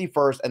McCarthy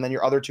first, and then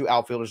your other two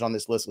outfielders on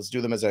this list. Let's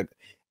do them as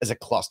a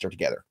cluster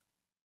together.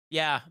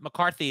 Yeah,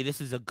 McCarthy,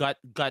 this is a gut.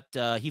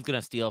 He's going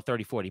to steal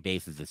 30, 40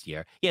 bases this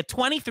year. He had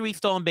 23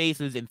 stolen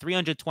bases in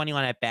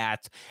 321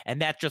 at-bats,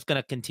 and that's just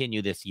going to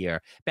continue this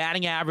year.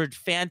 Batting average,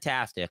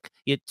 fantastic.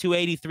 He had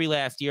 283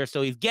 last year,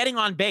 so he's getting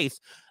on base.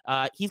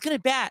 He's going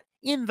to bat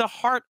in the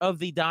heart of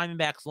the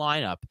Diamondbacks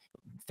lineup.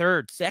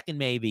 Third, second,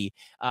 maybe,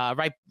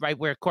 right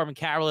where Corbin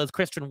Carroll is.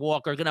 Christian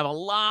Walker going to have a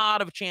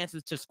lot of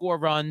chances to score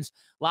runs,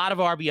 a lot of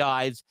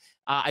RBIs.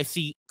 I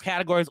see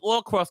categories all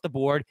across the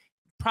board.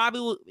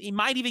 Probably he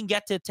might even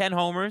get to 10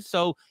 homers,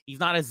 so he's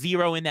not a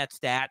zero in that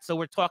stat. So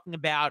we're talking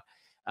about,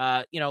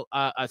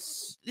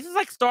 this is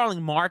like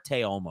Starling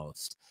Marte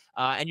almost,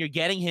 and you're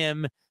getting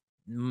him.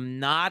 You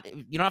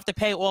don't have to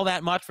pay all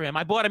that much for him.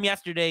 I bought him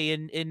yesterday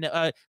in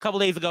a couple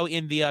days ago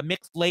in the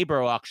mixed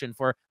labor auction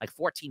for like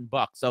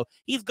 $14. So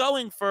he's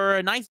going for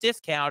a nice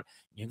discount.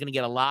 You're going to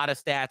get a lot of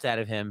stats out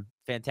of him.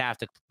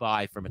 Fantastic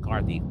buy for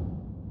McCarthy.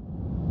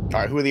 All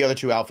right, who are the other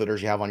two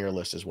outfielders you have on your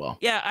list as well?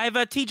 Yeah, I have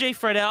TJ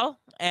Freidl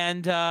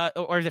and I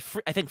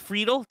think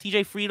Freidl,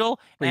 TJ Freidl,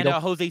 and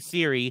Jose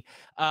Siri.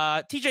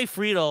 TJ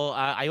Freidl,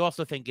 I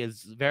also think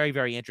is very,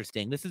 very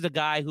interesting. This is a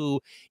guy who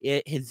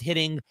is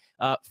hitting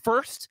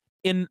first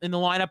in the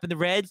lineup in the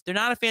Reds. They're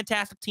not a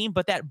fantastic team,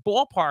 but that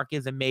ballpark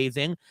is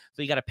amazing.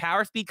 So you got a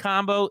power speed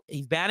combo.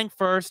 He's batting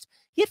first.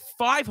 He had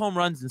 5 home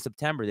runs in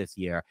September this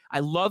year. I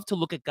love to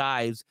look at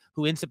guys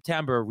who in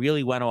September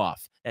really went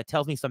off. That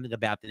tells me something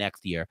about the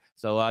next year.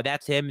 So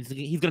that's him.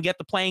 He's going to get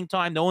the playing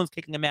time. No one's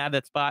kicking him out of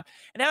that spot.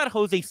 And how about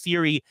Jose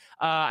Siri?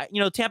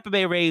 Tampa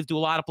Bay Rays do a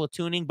lot of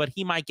platooning, but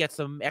he might get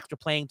some extra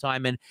playing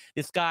time. And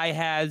this guy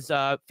has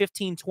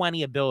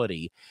 15-20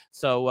 ability.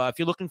 So if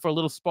you're looking for a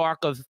little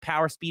spark of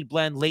power speed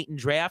blend late in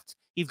draft,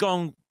 he's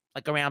going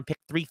like around pick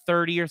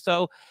 330 or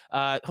so.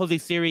 Jose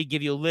Siri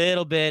give you a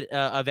little bit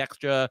of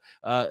extra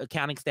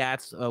accounting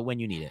stats when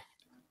you need it.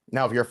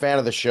 Now, if you're a fan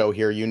of the show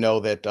here, you know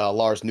that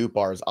Lars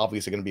Nootbaar is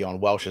obviously going to be on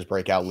Welsh's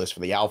breakout list for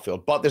the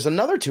outfield. But there's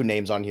another 2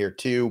 names on here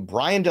too: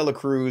 Brian De La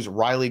Cruz,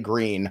 Riley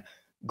Green.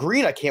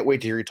 Green, I can't wait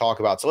to hear you talk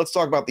about. So let's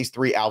talk about these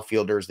 3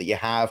 outfielders that you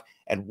have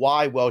and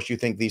why Welsh you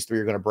think these 3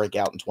 are going to break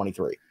out in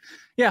 23.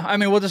 Yeah, I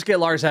mean, we'll just get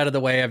Lars out of the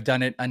way. I've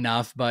done it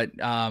enough, but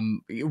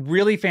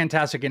really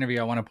fantastic interview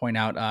I want to point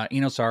out.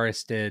 Enos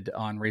Aris did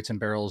on Rates and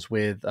Barrels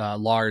with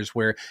Lars,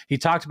 where he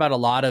talked about a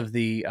lot of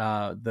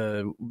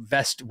the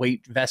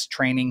vest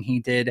training he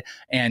did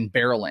and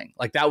barreling.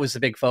 Like that was the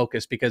big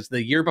focus, because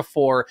the year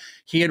before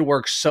he had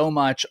worked so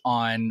much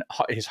on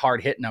his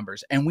hard hit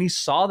numbers. And we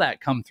saw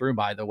that come through,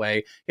 by the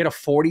way. He had a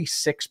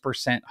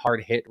 46%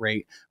 hard hit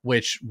rate,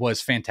 which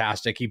was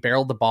fantastic. He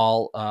barreled the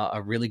ball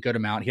a really good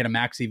amount. He had a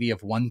max EV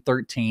of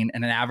 113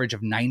 and an average of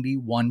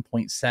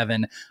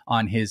 91.7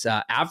 on his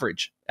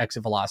average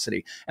exit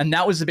velocity. And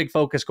that was the big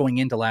focus going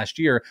into last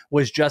year,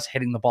 was just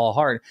hitting the ball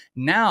hard.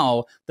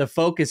 Now, the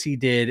focus he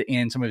did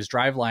in some of his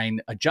driveline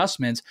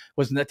adjustments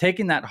was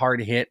taking that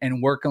hard hit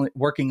and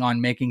working on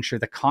making sure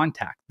the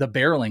contact, the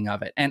barreling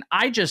of it. And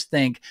I just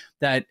think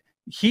that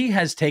he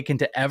has taken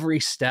to every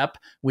step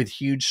with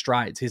huge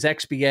strides. His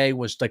XBA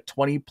was like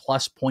 20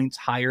 plus points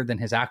higher than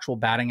his actual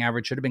batting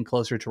average. Should have been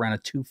closer to around a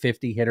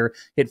 250 hitter.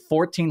 Hit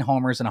 14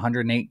 homers in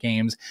 108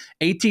 games.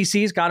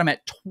 ATC's got him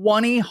at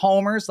 20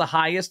 homers, the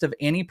highest of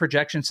any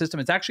projection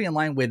system. It's actually in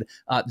line with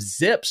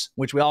Zips,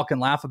 which we all can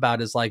laugh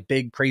about as like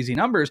big, crazy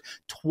numbers.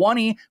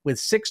 20 with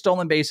 6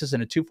 stolen bases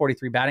and a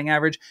 243 batting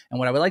average. And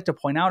what I would like to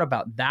point out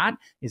about that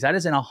is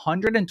in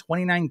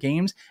 129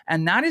 games.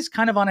 And that is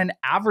kind of on an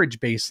average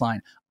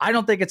baseline. I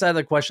don't think it's out of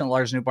the question that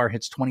Lars Nootbaar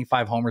hits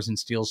 25 homers and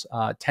steals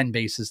 10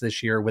 bases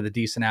this year with a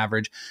decent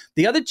average.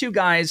 The other 2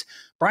 guys,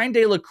 Brian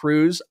De La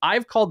Cruz,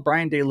 I've called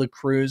Brian De La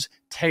Cruz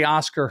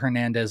Teoscar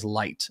Hernandez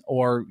light,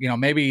 or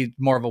maybe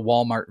more of a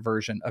Walmart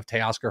version of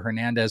Teoscar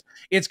Hernandez.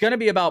 It's going to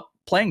be about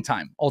playing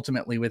time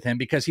ultimately with him,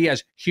 because he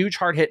has huge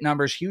hard hit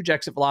numbers, huge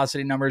exit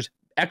velocity numbers.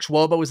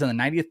 xWOBA was in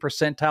the 90th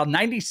percentile,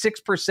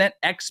 96%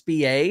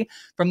 XBA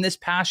from this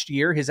past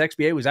year. His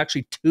XBA was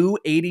actually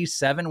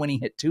 287 when he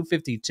hit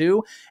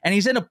 252. And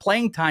he's in a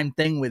playing time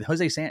thing with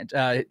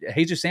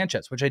Jesus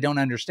Sanchez, which I don't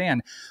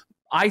understand.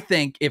 I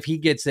think if he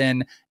gets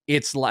in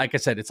it's like I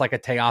said, it's like a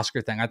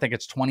Teoscar thing. I think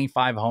it's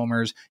 25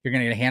 homers. You're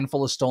going to get a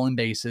handful of stolen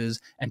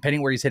bases, and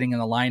depending where he's hitting in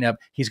the lineup,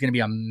 he's going to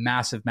be a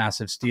massive,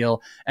 massive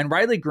steal. And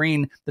Riley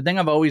Green, the thing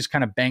I've always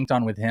kind of banked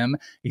on with him,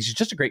 he's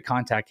just a great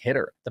contact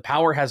hitter. The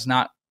power has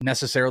not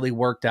necessarily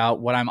worked out.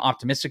 What I'm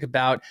optimistic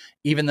about,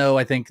 even though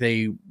I think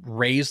they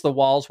raised the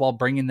walls while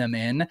bringing them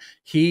in,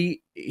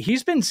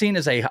 he's been seen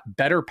as a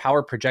better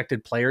power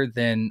projected player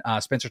than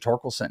Spencer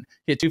Torkelson.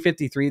 He had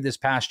 253 this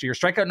past year.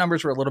 Strikeout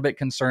numbers were a little bit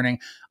concerning.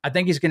 I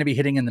think he's going to be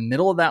hitting in the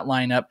middle of that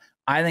lineup.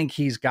 I think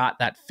he's got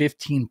that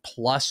 15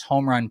 plus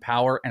home run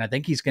power, and I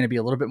think he's going to be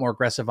a little bit more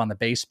aggressive on the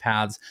base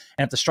paths.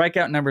 And if the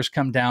strikeout numbers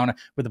come down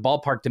with the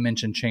ballpark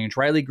dimension change,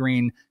 Riley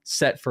Green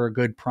set for a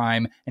good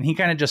prime, and he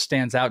kind of just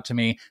stands out to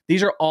me.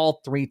 These are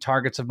all three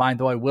targets of mine,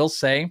 though I will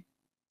say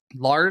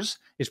Lars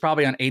is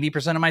probably on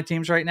 80% of my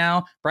teams right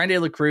now. Brian De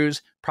La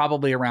Cruz,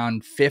 probably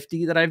around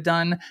 50 that I've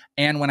done.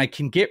 And when I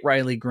can get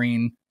Riley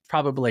Green,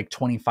 probably like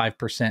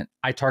 25%.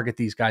 I target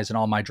these guys in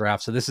all my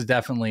drafts. So this is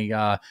definitely,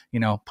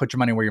 put your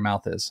money where your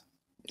mouth is.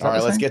 All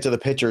right, let's get to the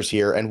pitchers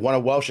here. And one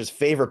of Welsh's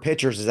favorite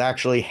pitchers is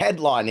actually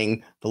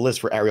headlining the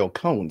list for Ariel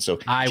Cohen. So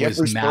I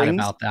Jeffrey was mad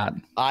about that.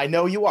 I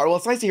know you are. Well,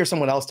 it's nice to hear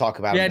someone else talk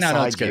about it. Yeah,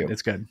 no, it's good.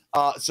 It's good.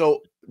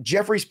 So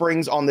Jeffrey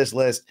Springs on this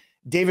list,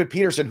 David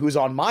Peterson, who's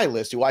on my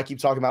list, who I keep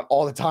talking about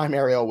all the time,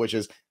 Ariel, which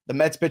is the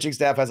Mets pitching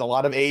staff has a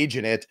lot of age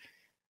in it.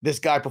 This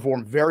guy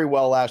performed very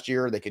well last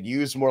year. They could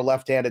use more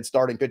left-handed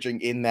starting pitching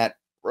in that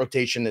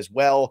rotation as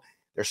well.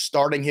 They're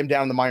starting him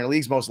down in the minor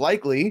leagues most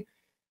likely.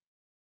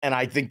 And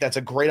I think that's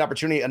a great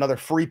opportunity, another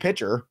free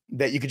pitcher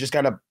that you could just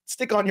kind of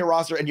stick on your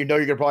roster, and you're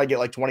going to probably get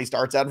like 20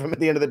 starts out of him at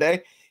the end of the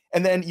day.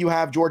 And then you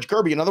have George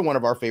Kirby, another one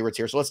of our favorites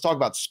here. So let's talk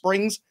about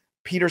Springs,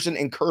 Peterson,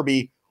 and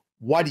Kirby.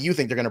 Why do you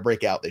think they're going to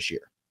break out this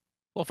year?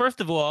 Well,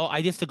 first of all,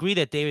 I disagree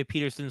that David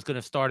Peterson is going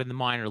to start in the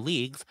minor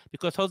leagues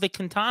because Jose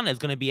Quintana is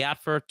going to be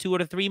out for 2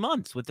 to 3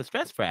 months with the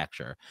stress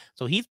fracture.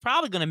 So he's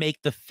probably going to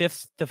make the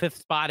fifth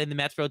spot in the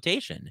Mets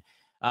rotation.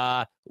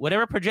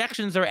 Whatever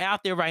projections are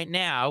out there right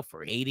now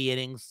for 80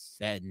 innings,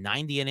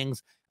 90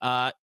 innings,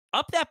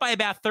 up that by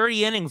about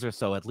 30 innings or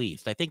so at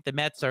least. I think the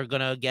Mets are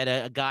going to get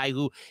a guy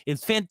who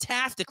is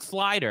fantastic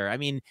slider. I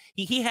mean,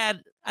 he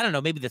had, I don't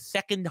know, maybe the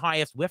second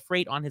highest whiff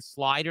rate on his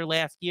slider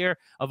last year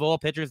of all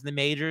pitchers in the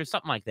majors,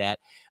 something like that.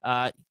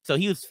 So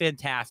he was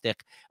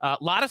fantastic. A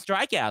lot of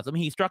strikeouts. I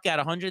mean, he struck out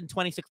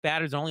 126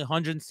 batters in only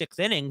 106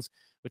 innings.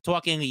 We're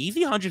talking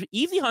easy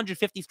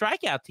 150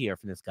 strikeouts here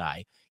from this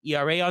guy.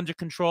 ERA under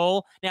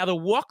control. Now, the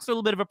walks are a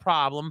little bit of a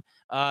problem.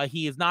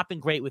 He has not been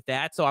great with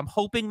that. So I'm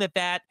hoping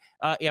that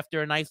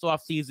after a nice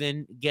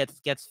offseason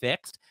gets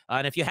fixed.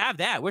 And if you have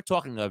that, we're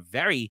talking a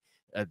very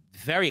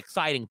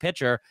exciting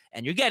pitcher,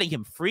 and you're getting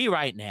him free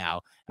right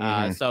now.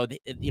 So,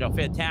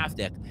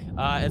 fantastic.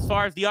 As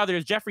far as the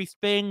others, Jeffrey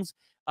Springs,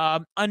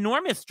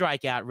 enormous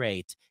strikeout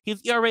rate. His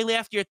ERA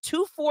last year,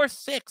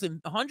 2.46 in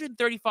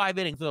 135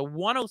 innings with a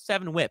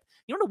 107 whip.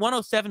 You know what a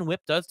 107 whip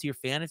does to your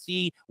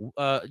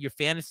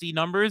fantasy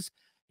numbers?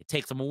 It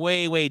takes them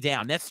way, way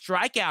down. That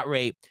strikeout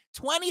rate,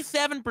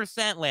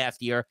 27%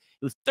 last year.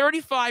 It was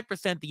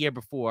 35% the year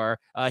before.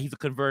 He's a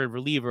converted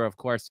reliever, of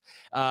course.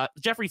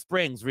 Jeffrey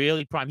Springs,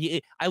 really prime.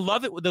 I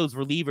love it when those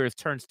relievers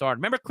turn starter.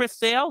 Remember Chris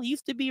Sale? He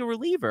used to be a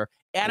reliever.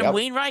 Adam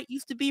Wainwright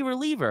used to be a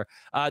reliever.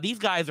 These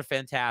guys are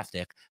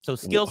fantastic. So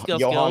skills.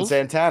 Johan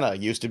Santana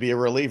used to be a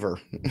reliever.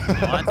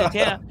 Johan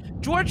Santana.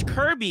 George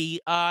Kirby,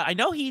 I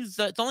know he's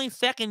it's only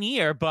second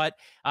year, but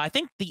I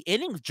think the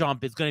innings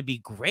jump is going to be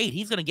great.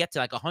 He's going to get to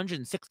like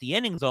 160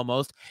 innings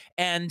almost.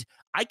 And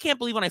I can't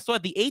believe when I saw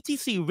it, the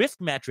ATC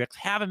risk metrics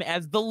have him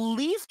as the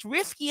least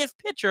riskiest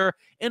pitcher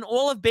in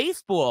all of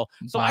baseball.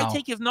 So wow. I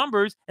take his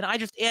numbers and I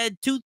just add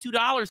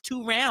 $2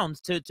 2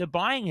 rounds to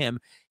buying him.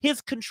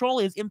 His control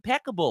is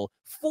impeccable.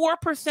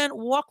 4%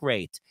 walk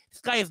rate.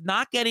 This guy is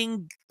not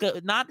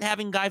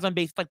having guys on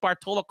base like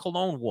Bartolo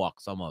Colon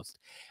walks almost.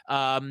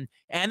 And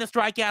the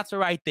strikeouts are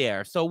right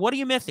there. So what are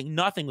you missing?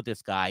 Nothing with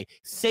this guy.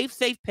 Safe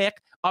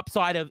pick.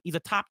 Upside of he's a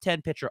top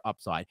 10 pitcher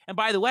upside. And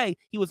by the way,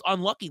 he was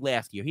unlucky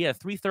last year. He had a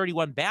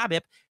 331 BABIP.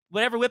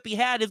 Whatever whip he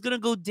had is going to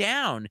go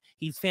down.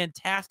 He's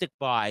fantastic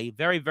buy.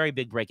 Very, very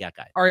big breakout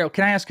guy. Ariel,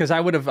 can I ask, because I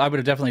would have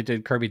definitely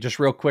did Kirby just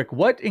real quick.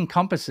 What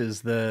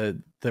encompasses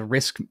the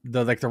risk,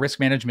 the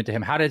risk management to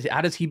him? How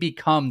does he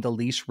become the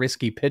least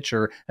risky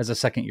pitcher as a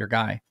second year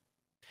guy?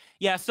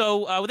 Yeah,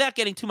 so without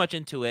getting too much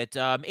into it,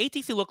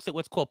 ATC looks at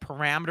what's called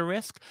parameter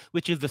risk,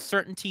 which is the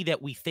certainty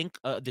that we think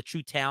the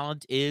true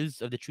talent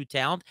is of the true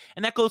talent.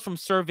 And that goes from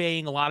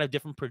surveying a lot of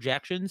different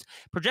projections.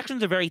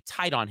 Projections are very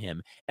tight on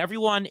him.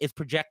 Everyone is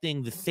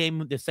projecting the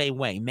same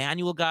way.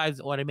 Manual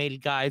guys,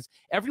 automated guys,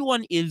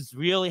 everyone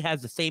really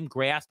has the same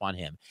grasp on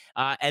him.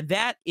 And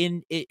that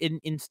in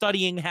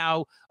studying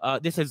how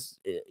this has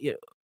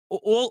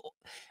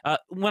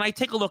when I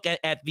take a look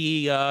at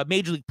the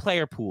major league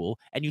player pool,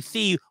 and you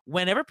see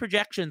whenever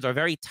projections are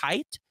very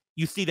tight,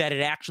 you see that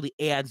it actually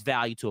adds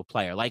value to a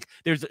player. Like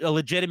there's a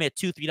legitimate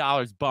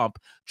 $2-3 bump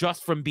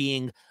just from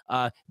being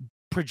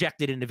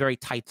projected in a very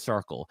tight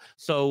circle.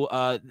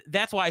 So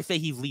that's why I say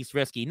he's least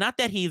risky. Not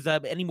that he's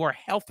any more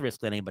health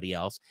risk than anybody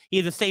else. He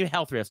has the same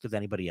health risk as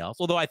anybody else,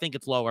 although I think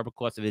it's lower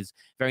because of his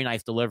very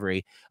nice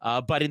delivery.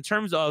 But in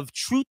terms of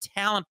true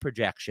talent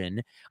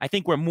projection, I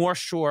think we're more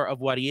sure of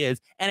what he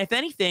is. And if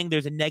anything,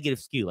 there's a negative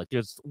skew. Like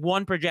there's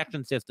one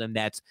projection system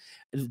that's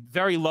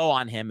very low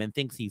on him and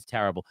thinks he's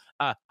terrible.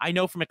 I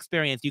know from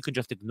experience, you can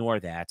just ignore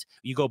that.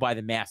 You go by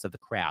the mass of the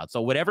crowd.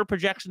 So whatever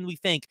projection we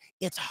think,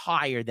 it's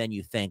higher than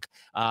you think.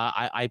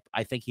 I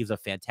think he's a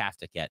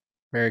fantastic get.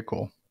 Very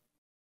cool.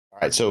 All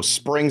right, so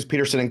Springs,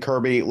 Peterson, and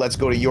Kirby. Let's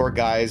go to your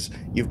guys.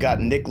 You've got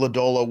Nick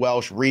Lodolo,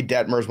 Welsh, Reid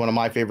Detmers, one of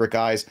my favorite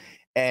guys,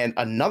 and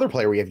another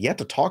player we have yet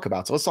to talk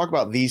about. So let's talk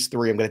about these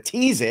three. I'm going to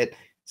tease it,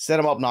 set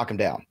him up, knock him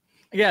down.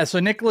 Yeah, so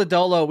Nick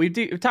Lodolo,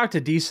 we've talked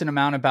a decent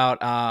amount about,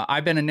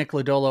 I've been a Nick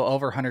Lodolo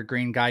over Hunter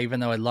Green guy, even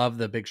though I love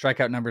the big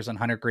strikeout numbers on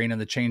Hunter Green and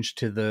the change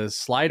to the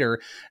slider.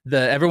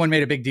 Everyone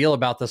made a big deal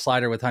about the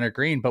slider with Hunter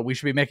Green, but we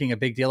should be making a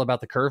big deal about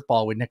the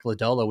curveball with Nick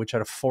Lodolo, which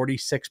had a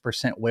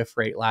 46% whiff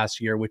rate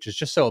last year, which is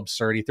just so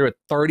absurd. He threw it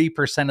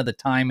 30% of the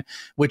time,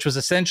 which was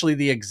essentially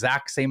the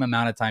exact same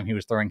amount of time he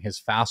was throwing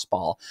his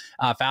fastball.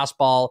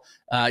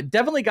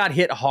 Definitely got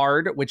hit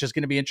hard, which is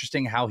going to be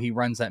interesting how he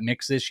runs that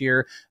mix this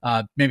year.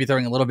 Maybe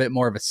throwing a little bit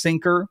more of a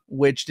sinker,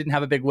 which didn't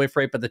have a big whiff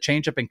rate, but the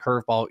changeup and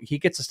curveball, he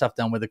gets the stuff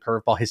done with the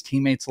curveball. His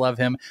teammates love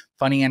him.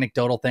 Funny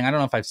anecdotal thing. I don't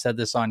know if I've said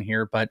this on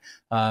here, but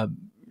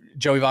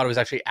Joey Votto was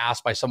actually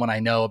asked by someone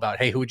I know about,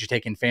 hey, who would you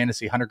take in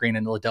fantasy, Hunter Green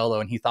and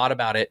Lodolo? And he thought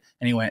about it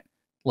and he went,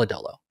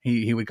 Lodolo.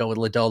 He would go with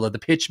Lodolo. The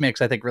pitch mix,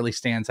 I think, really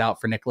stands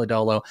out for Nick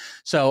Lodolo.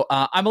 So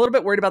I'm a little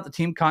bit worried about the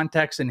team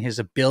context and his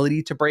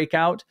ability to break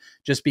out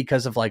just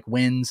because of like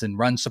wins and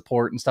run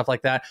support and stuff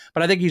like that.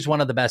 But I think he's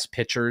one of the best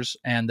pitchers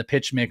and the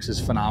pitch mix is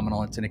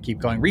phenomenal. It's going to keep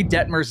going. Reid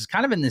Detmers is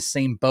kind of in this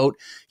same boat.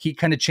 He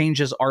kind of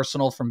changes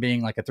arsenal from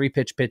being like a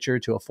 3-pitch pitcher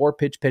to a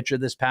 4-pitch pitcher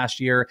this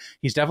past year.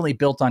 He's definitely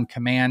built on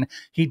command.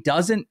 He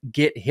doesn't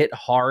get hit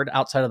hard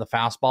outside of the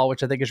fastball,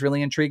 which I think is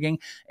really intriguing.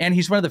 And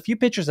he's one of the few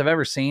pitchers I've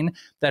ever seen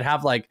that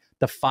have like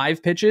the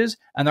 5 pitches,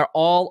 and they're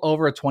all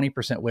over a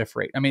 20% whiff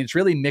rate. I mean, it's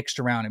really mixed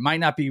around. It might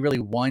not be really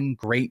one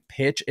great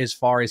pitch as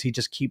far as he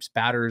just keeps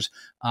batters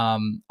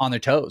on their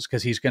toes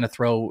because he's going to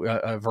throw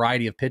a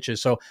variety of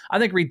pitches. So I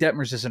think Reid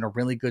Detmers is in a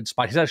really good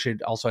spot. He's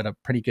actually also had a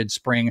pretty good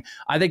spring.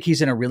 I think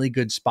he's in a really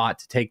good spot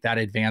to take that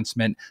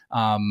advancement.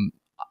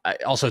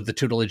 Also, the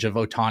tutelage of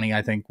Ohtani,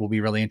 I think, will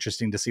be really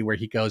interesting to see where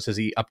he goes as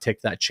he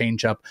uptick that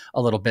changeup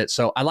a little bit.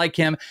 So I like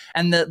him.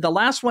 And the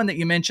last one that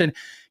you mentioned,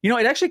 you know,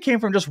 it actually came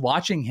from just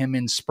watching him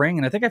in spring.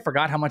 And I think I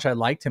forgot how much I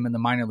liked him in the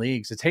minor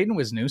leagues. It's Hayden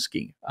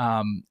Wesneski.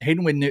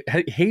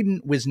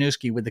 Hayden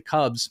Wesneski with the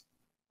Cubs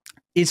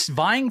is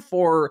vying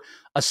for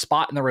a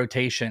spot in the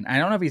rotation. I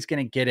don't know if he's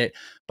going to get it,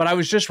 but I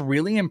was just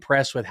really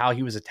impressed with how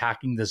he was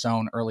attacking the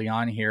zone early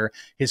on here.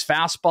 His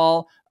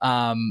fastball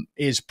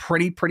is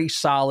pretty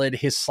solid.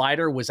 His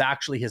slider was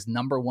actually his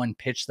 #1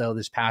 pitch, though,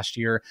 this past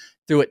year.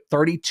 Threw it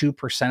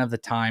 32% of the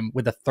time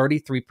with a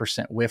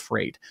 33% whiff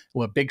rate,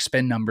 with big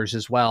spin numbers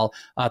as well.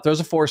 Throws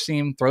a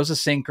 4-seam, throws a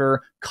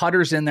sinker,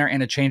 cutters in there,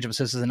 and a changeup.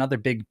 So this is another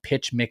big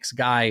pitch mix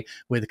guy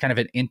with kind of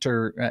an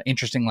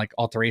interesting like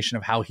alteration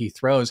of how he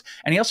throws.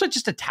 And he also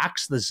just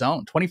attacks the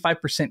zone.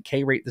 25%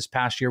 K rate this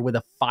past year with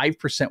a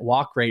 5%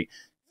 walk rate.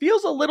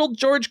 Feels a little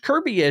George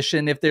Kirby-ish,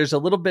 and if there's a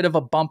little bit of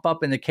a bump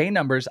up in the K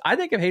numbers, I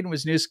think if Hayden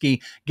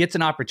Wesneski gets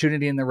an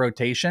opportunity in the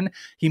rotation,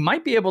 he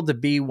might be able to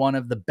be one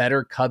of the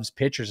better Cubs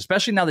pitchers,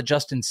 especially now that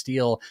Justin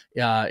Steele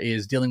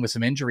is dealing with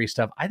some injury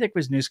stuff. I think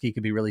Wesneski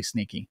could be really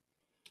sneaky.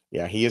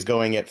 Yeah, he is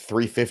going at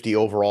 350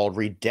 overall.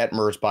 Reid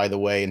Detmers, by the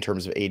way, in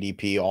terms of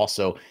ADP,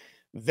 also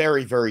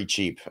very, very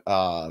cheap.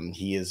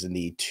 He is in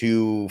the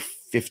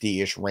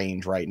 250-ish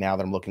range right now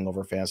that I'm looking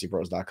over at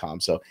FantasyPros.com.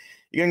 So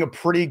you're getting a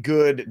pretty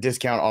good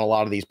discount on a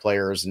lot of these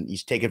players, and you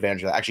should take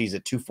advantage of that. Actually, he's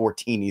at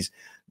 214. He's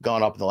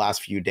gone up in the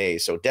last few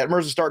days. So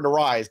Detmers is starting to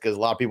rise because a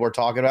lot of people are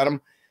talking about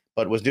him,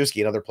 but Wesneski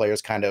and other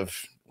players kind of,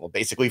 well,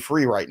 basically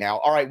free right now.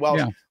 All right,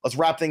 well, Let's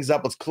wrap things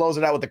up. Let's close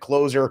it out with the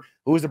closer.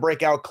 Who is the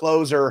breakout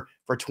closer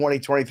for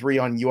 2023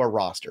 on your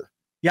roster?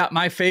 Yeah,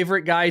 my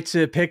favorite guy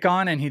to pick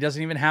on, and he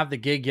doesn't even have the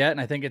gig yet, and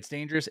I think it's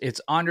dangerous.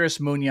 It's Andres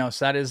Munoz.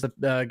 That is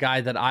the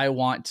guy that I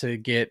want to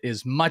get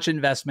as much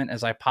investment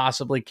as I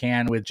possibly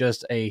can with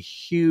just a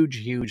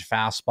huge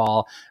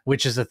fastball,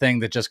 which is the thing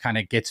that just kind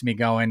of gets me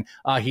going.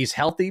 He's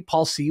healthy.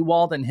 Paul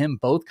Sewald and him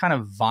both kind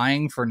of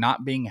vying for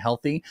not being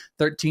healthy.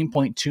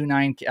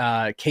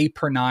 13.29 K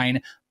per 9.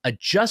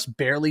 Just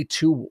barely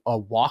 2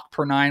 walk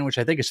per 9, which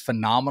I think is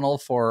phenomenal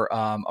for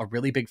a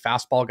really big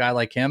fastball guy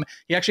like him.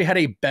 He actually had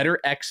a better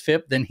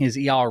xFIP than his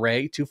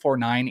ERA,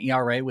 2.49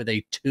 ERA with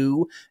a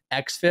 2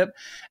 xFIP.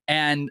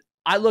 And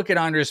I look at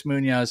Andres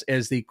Munoz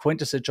as the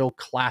quintessential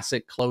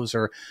classic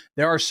closer.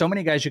 There are so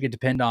many guys you could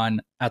depend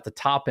on at the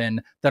top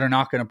end that are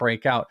not going to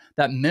break out.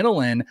 That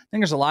middle end, I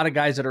think there's a lot of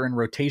guys that are in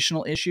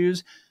rotational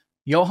issues.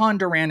 Johan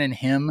Duran and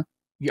him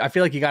I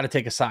feel like you got to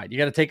take a side. You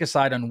got to take a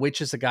side on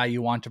which is the guy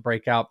you want to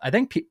break out. I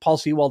think Paul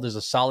Sewald is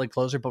a solid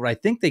closer, but what I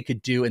think they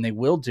could do, and they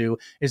will do,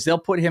 is they'll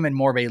put him in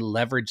more of a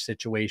leverage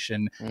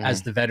situation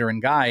as the veteran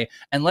guy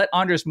and let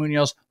Andres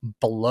Munoz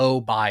blow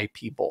by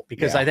people,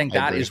 because I think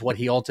that is what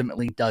he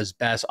ultimately does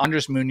best.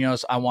 Andres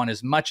Munoz, I want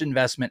as much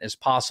investment as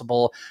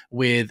possible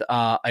with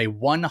a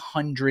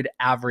 100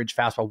 average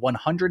fastball.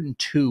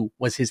 102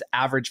 was his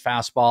average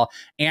fastball,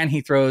 and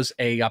he throws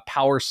a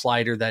power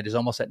slider that is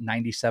almost at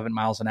 97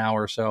 miles an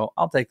hour. So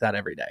I'll take that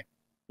every day.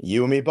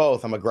 You and me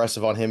both. I'm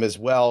aggressive on him as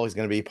well. He's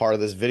going to be part of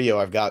this video.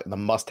 I've got the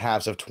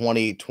must-haves of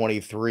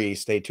 2023.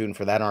 Stay tuned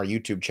for that on our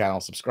YouTube channel.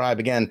 Subscribe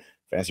again.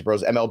 Fantasy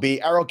Pros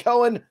MLB. Ariel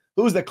Cohen,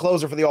 who's the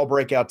closer for the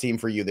all-breakout team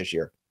for you this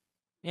year?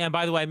 Yeah, and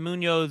by the way,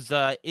 Munoz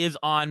is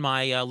on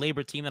my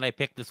labor team that I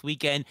picked this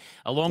weekend,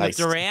 along with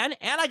Duran,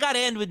 and I got to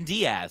end with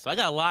Diaz. So I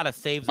got a lot of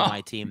saves on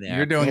my team there.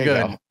 You're doing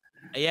good.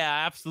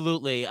 Yeah,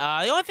 absolutely.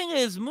 The only thing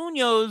is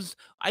Munoz,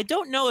 I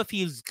don't know if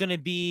he's going to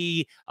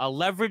be a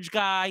leverage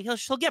guy.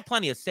 He'll get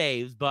plenty of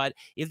saves, but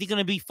is he going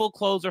to be full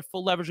closer,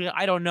 full leverage guy?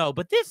 I don't know.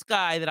 But this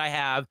guy that I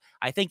have,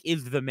 I think,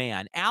 is the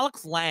man.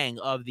 Alex Lange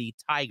of the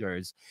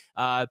Tigers,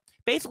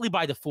 basically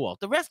by default.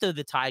 The rest of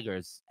the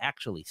Tigers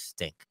actually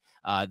stink.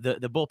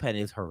 The bullpen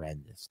is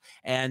horrendous.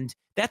 And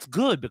that's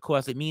good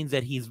because it means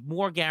that he's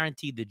more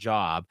guaranteed the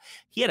job.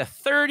 He had a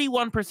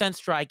 31%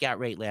 strikeout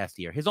rate last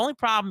year. His only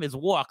problem is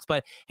walks,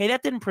 but hey,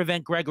 that didn't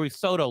prevent Gregory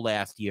Soto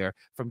last year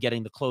from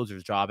getting the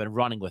closer's job and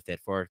running with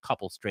it for a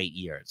couple straight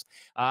years.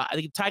 I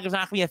think Tigers not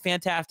going to be a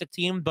fantastic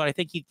team, but I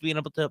think he's being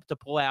able to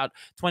pull out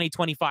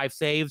 20-25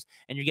 saves,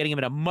 and you're getting him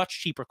at a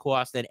much cheaper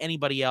cost than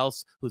anybody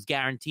else who's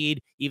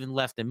guaranteed, even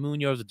less than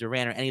Munoz or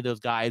Duran or any of those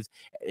guys.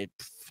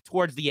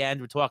 Towards the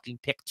end, we're talking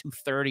pick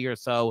 230 or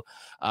so.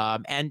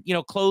 And, you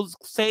know,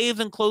 saves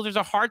and closers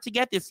are hard to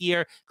get this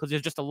year because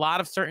there's just a lot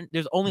of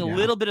there's only a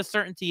little bit of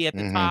certainty at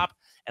the top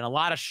and a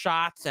lot of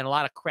shots and a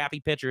lot of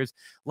crappy pitchers.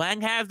 Lange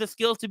has the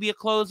skills to be a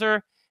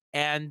closer,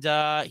 and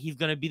he's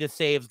going to be the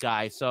saves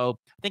guy. So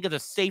I think it's a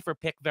safer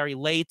pick very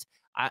late.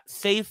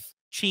 Safe,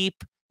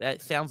 cheap.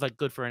 That sounds like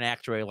good for an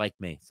actuary like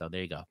me. So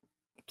there you go.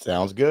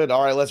 Sounds good.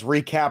 All right, let's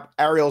recap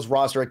Ariel's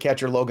roster at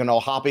catcher. Logan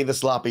O'Hoppe, the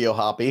sloppy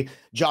O'Hoppe.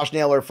 Josh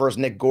Naylor first,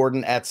 Nick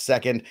Gordon at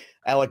second,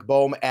 Alec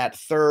Bohm at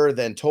third,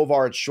 then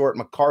Tovar at short,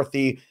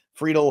 McCarthy,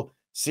 Freidl,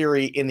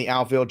 Siri in the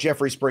outfield,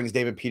 Jeffry Springs,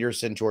 David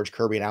Peterson, George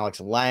Kirby, and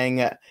Alex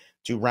Lange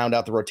to round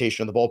out the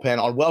rotation of the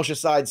bullpen. On Welsh's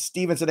side,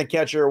 Stephenson at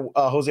catcher,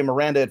 Jose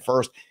Miranda at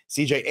first,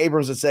 CJ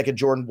Abrams at second,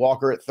 Jordan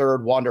Walker at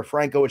third, Wander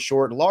Franco at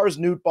short, Lars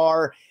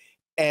Nootbaar,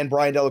 and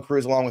Brian De La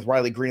Cruz, along with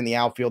Riley Green in the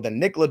outfield, then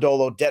Nick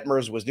Lodolo,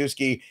 Detmers,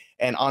 Wesneski,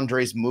 and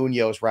Andres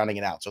Munoz rounding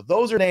it out. So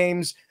those are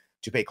names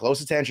to pay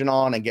close attention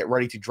on and get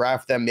ready to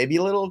draft them, maybe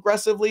a little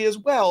aggressively as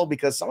well,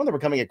 because some of them are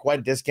coming at quite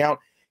a discount.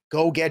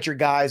 Go get your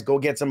guys. Go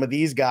get some of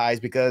these guys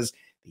because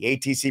the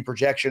ATC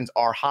projections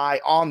are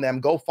high on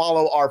them. Go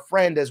follow our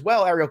friend as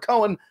well, Ariel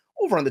Cohen,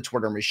 over on the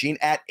Twitter machine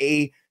at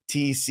ATCNY.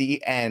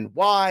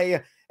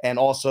 And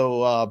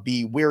also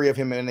be wary of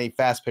him in a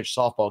fast pitch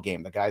softball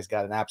game. The guy's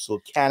got an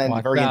absolute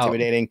cannon, very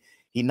intimidating.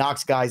 He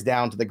knocks guys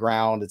down to the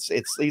ground.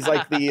 He's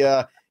like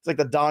the it's like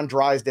the Don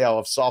Drysdale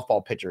of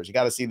softball pitchers. You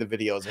got to see the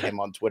videos of him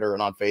on Twitter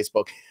and on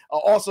Facebook.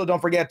 Also,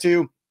 don't forget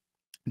to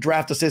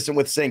Draft Assistant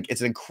with Sync. It's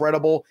an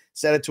incredible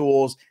set of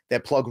tools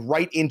that plug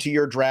right into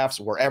your drafts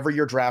wherever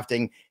you're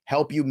drafting,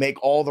 help you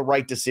make all the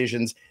right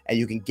decisions, and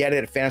you can get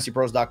it at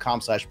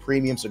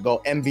fantasypros.com/premium. So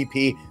go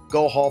MVP,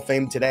 go Hall of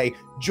Fame today,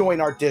 join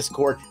our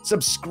Discord,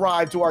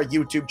 subscribe to our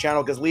YouTube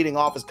channel because Leading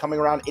Off is coming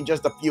around in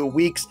just a few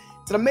weeks.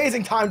 It's an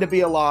amazing time to be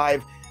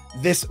alive.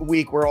 This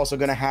week, we're also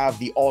going to have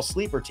the All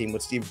Sleeper team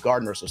with Steve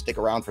Gardner, so stick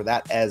around for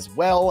that as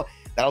well.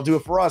 That'll do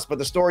it for us, but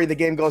the story of the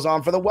game goes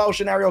on for the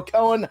Welsh and Ariel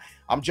Cohen.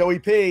 I'm Joey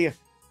P.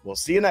 We'll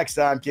see you next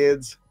time,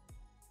 kids.